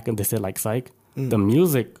ran back and they said, like, psych, the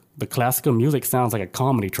music, the classical music sounds like a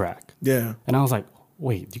comedy track. Yeah. And I was like,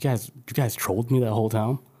 wait, you guys trolled me that whole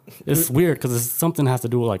time? It's weird because something has to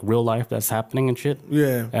do with, like, real life that's happening and shit.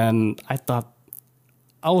 Yeah. And I thought,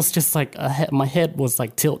 I was just like, my head was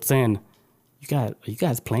like tilt saying, are you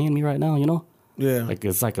guys playing me right now, you know? Yeah. Like,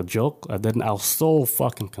 it's like a joke. And then I was so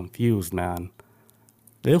fucking confused, man.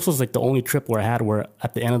 This was like the only trip where I had where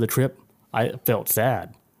at the end of the trip, I felt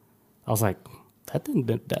sad. I was like, that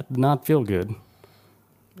did not feel good.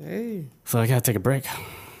 Hey. So I gotta take a break.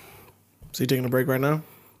 So you taking a break right now?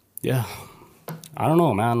 Yeah. I don't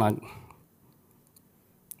know, man.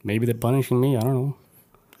 Maybe they're punishing me. I don't know.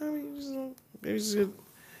 I mean, maybe it's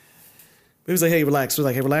like, hey, relax. It was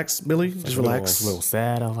like, hey, relax, Billy. Just relax. A little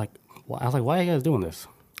sad. I was like, why are you guys doing this?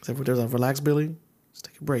 There's like, relax, Billy. Just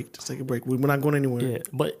take a break. We're not going anywhere. Yeah,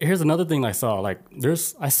 but here's another thing I saw. Like,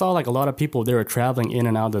 I saw like a lot of people. They were traveling in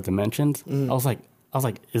and out of the dimensions. I was like,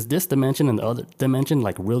 is this dimension and the other dimension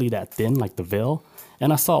like really that thin, like the veil?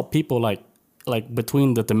 And I saw people like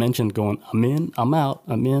between the dimension going, I'm in, I'm out,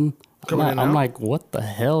 I'm in, I'm out. I'm like, what the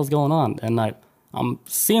hell is going on? And I'm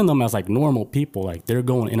seeing them as like normal people, like they're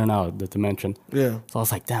going in and out of the dimension. Yeah. So I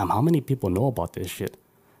was like, damn, how many people know about this shit?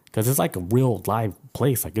 Because it's like a real live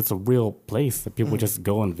place. Like, it's a real place that people just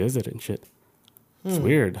go and visit and shit. It's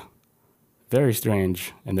weird. Very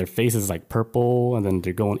strange. And their face is like purple, and then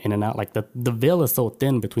they're going in and out. Like, the veil is so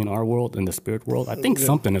thin between our world and the spirit world. I think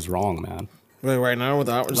something is wrong, man. Like right now with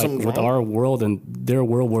our world and their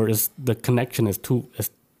world where the connection is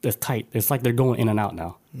it's tight. It's like they're going in and out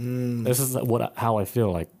now. This is how I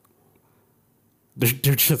feel like.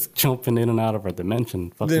 They're just jumping in and out of our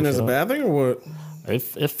dimension. Then it's a bad thing or what?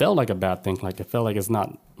 It felt like a bad thing. Like, it felt like it's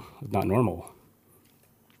not normal.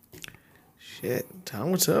 Shit,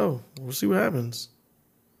 time will tell. We'll see what happens.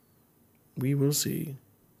 We will see.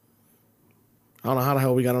 I don't know how the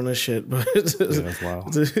hell we got on this shit, but that's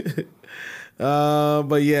wild.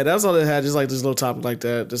 But yeah, that's all it had. Just like this little topic like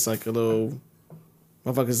that. Just like a little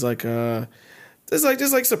motherfuckers like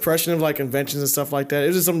just like suppression of like inventions and stuff like that. It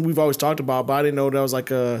was just something we've always talked about, but I didn't know that was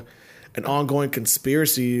like an ongoing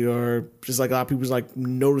conspiracy, or just like a lot of people's like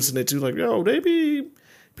noticing it too. Like, yo,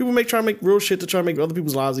 people try to make real shit to try to make other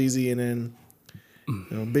people's lives easy, and then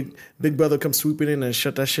big brother comes swooping in and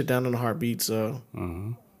shut that shit down in a heartbeat. So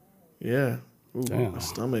yeah, my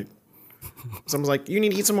stomach. Someone's like, you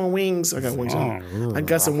need to eat some more wings. I got wings. I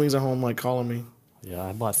got some wings at home, like calling me. Yeah,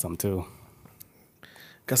 I bought some too.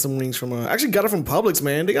 Got some wings from. I actually got it from Publix,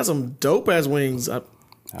 man. They got some dope ass wings.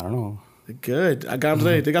 I don't know. They're good. I got them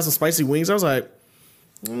today. They got some spicy wings. I was like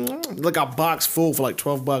a box full for like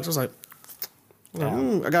 $12. I was like,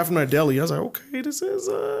 I got it from that deli. I was like, okay, this is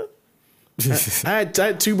I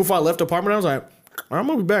had 2 before I left the apartment. I was like, I'm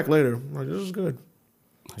gonna be back later. I'm like, this is good.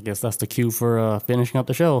 I guess that's the cue for finishing up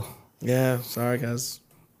the show. Yeah, sorry guys.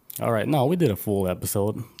 All right, no, we did a full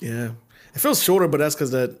episode. Yeah, it feels shorter, but that's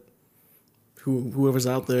because that whoever's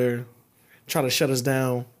out there trying to shut us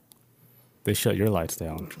down. They shut your lights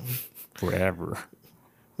down forever.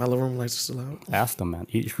 My living room lights are still out. Ask them, man.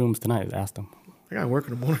 Eat shrooms tonight. Ask them. I gotta work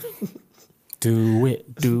in the morning. Do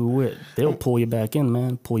it. They'll pull you back in,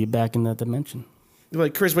 man. Pull you back in that dimension. You're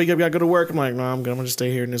like, Chris, wake up, you gotta go to work. I'm like, no, I'm gonna just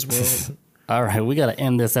stay here in this world. All right, we gotta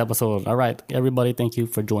end this episode. All right, everybody, thank you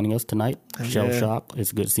for joining us tonight. Shell Shock,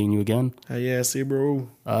 it's good seeing you again. Yeah, see you,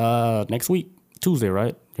 bro. Next week, Tuesday,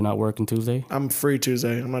 right? You're not working Tuesday? I'm free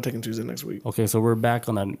Tuesday. I'm not taking Tuesday next week. Okay, so we're back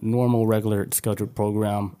on a normal, regular scheduled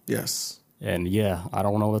program. Yes. And yeah, I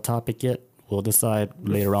don't know the topic yet. We'll decide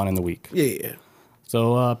later on in the week. Yeah.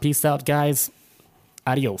 So peace out, guys.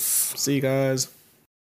 Adios. See you guys.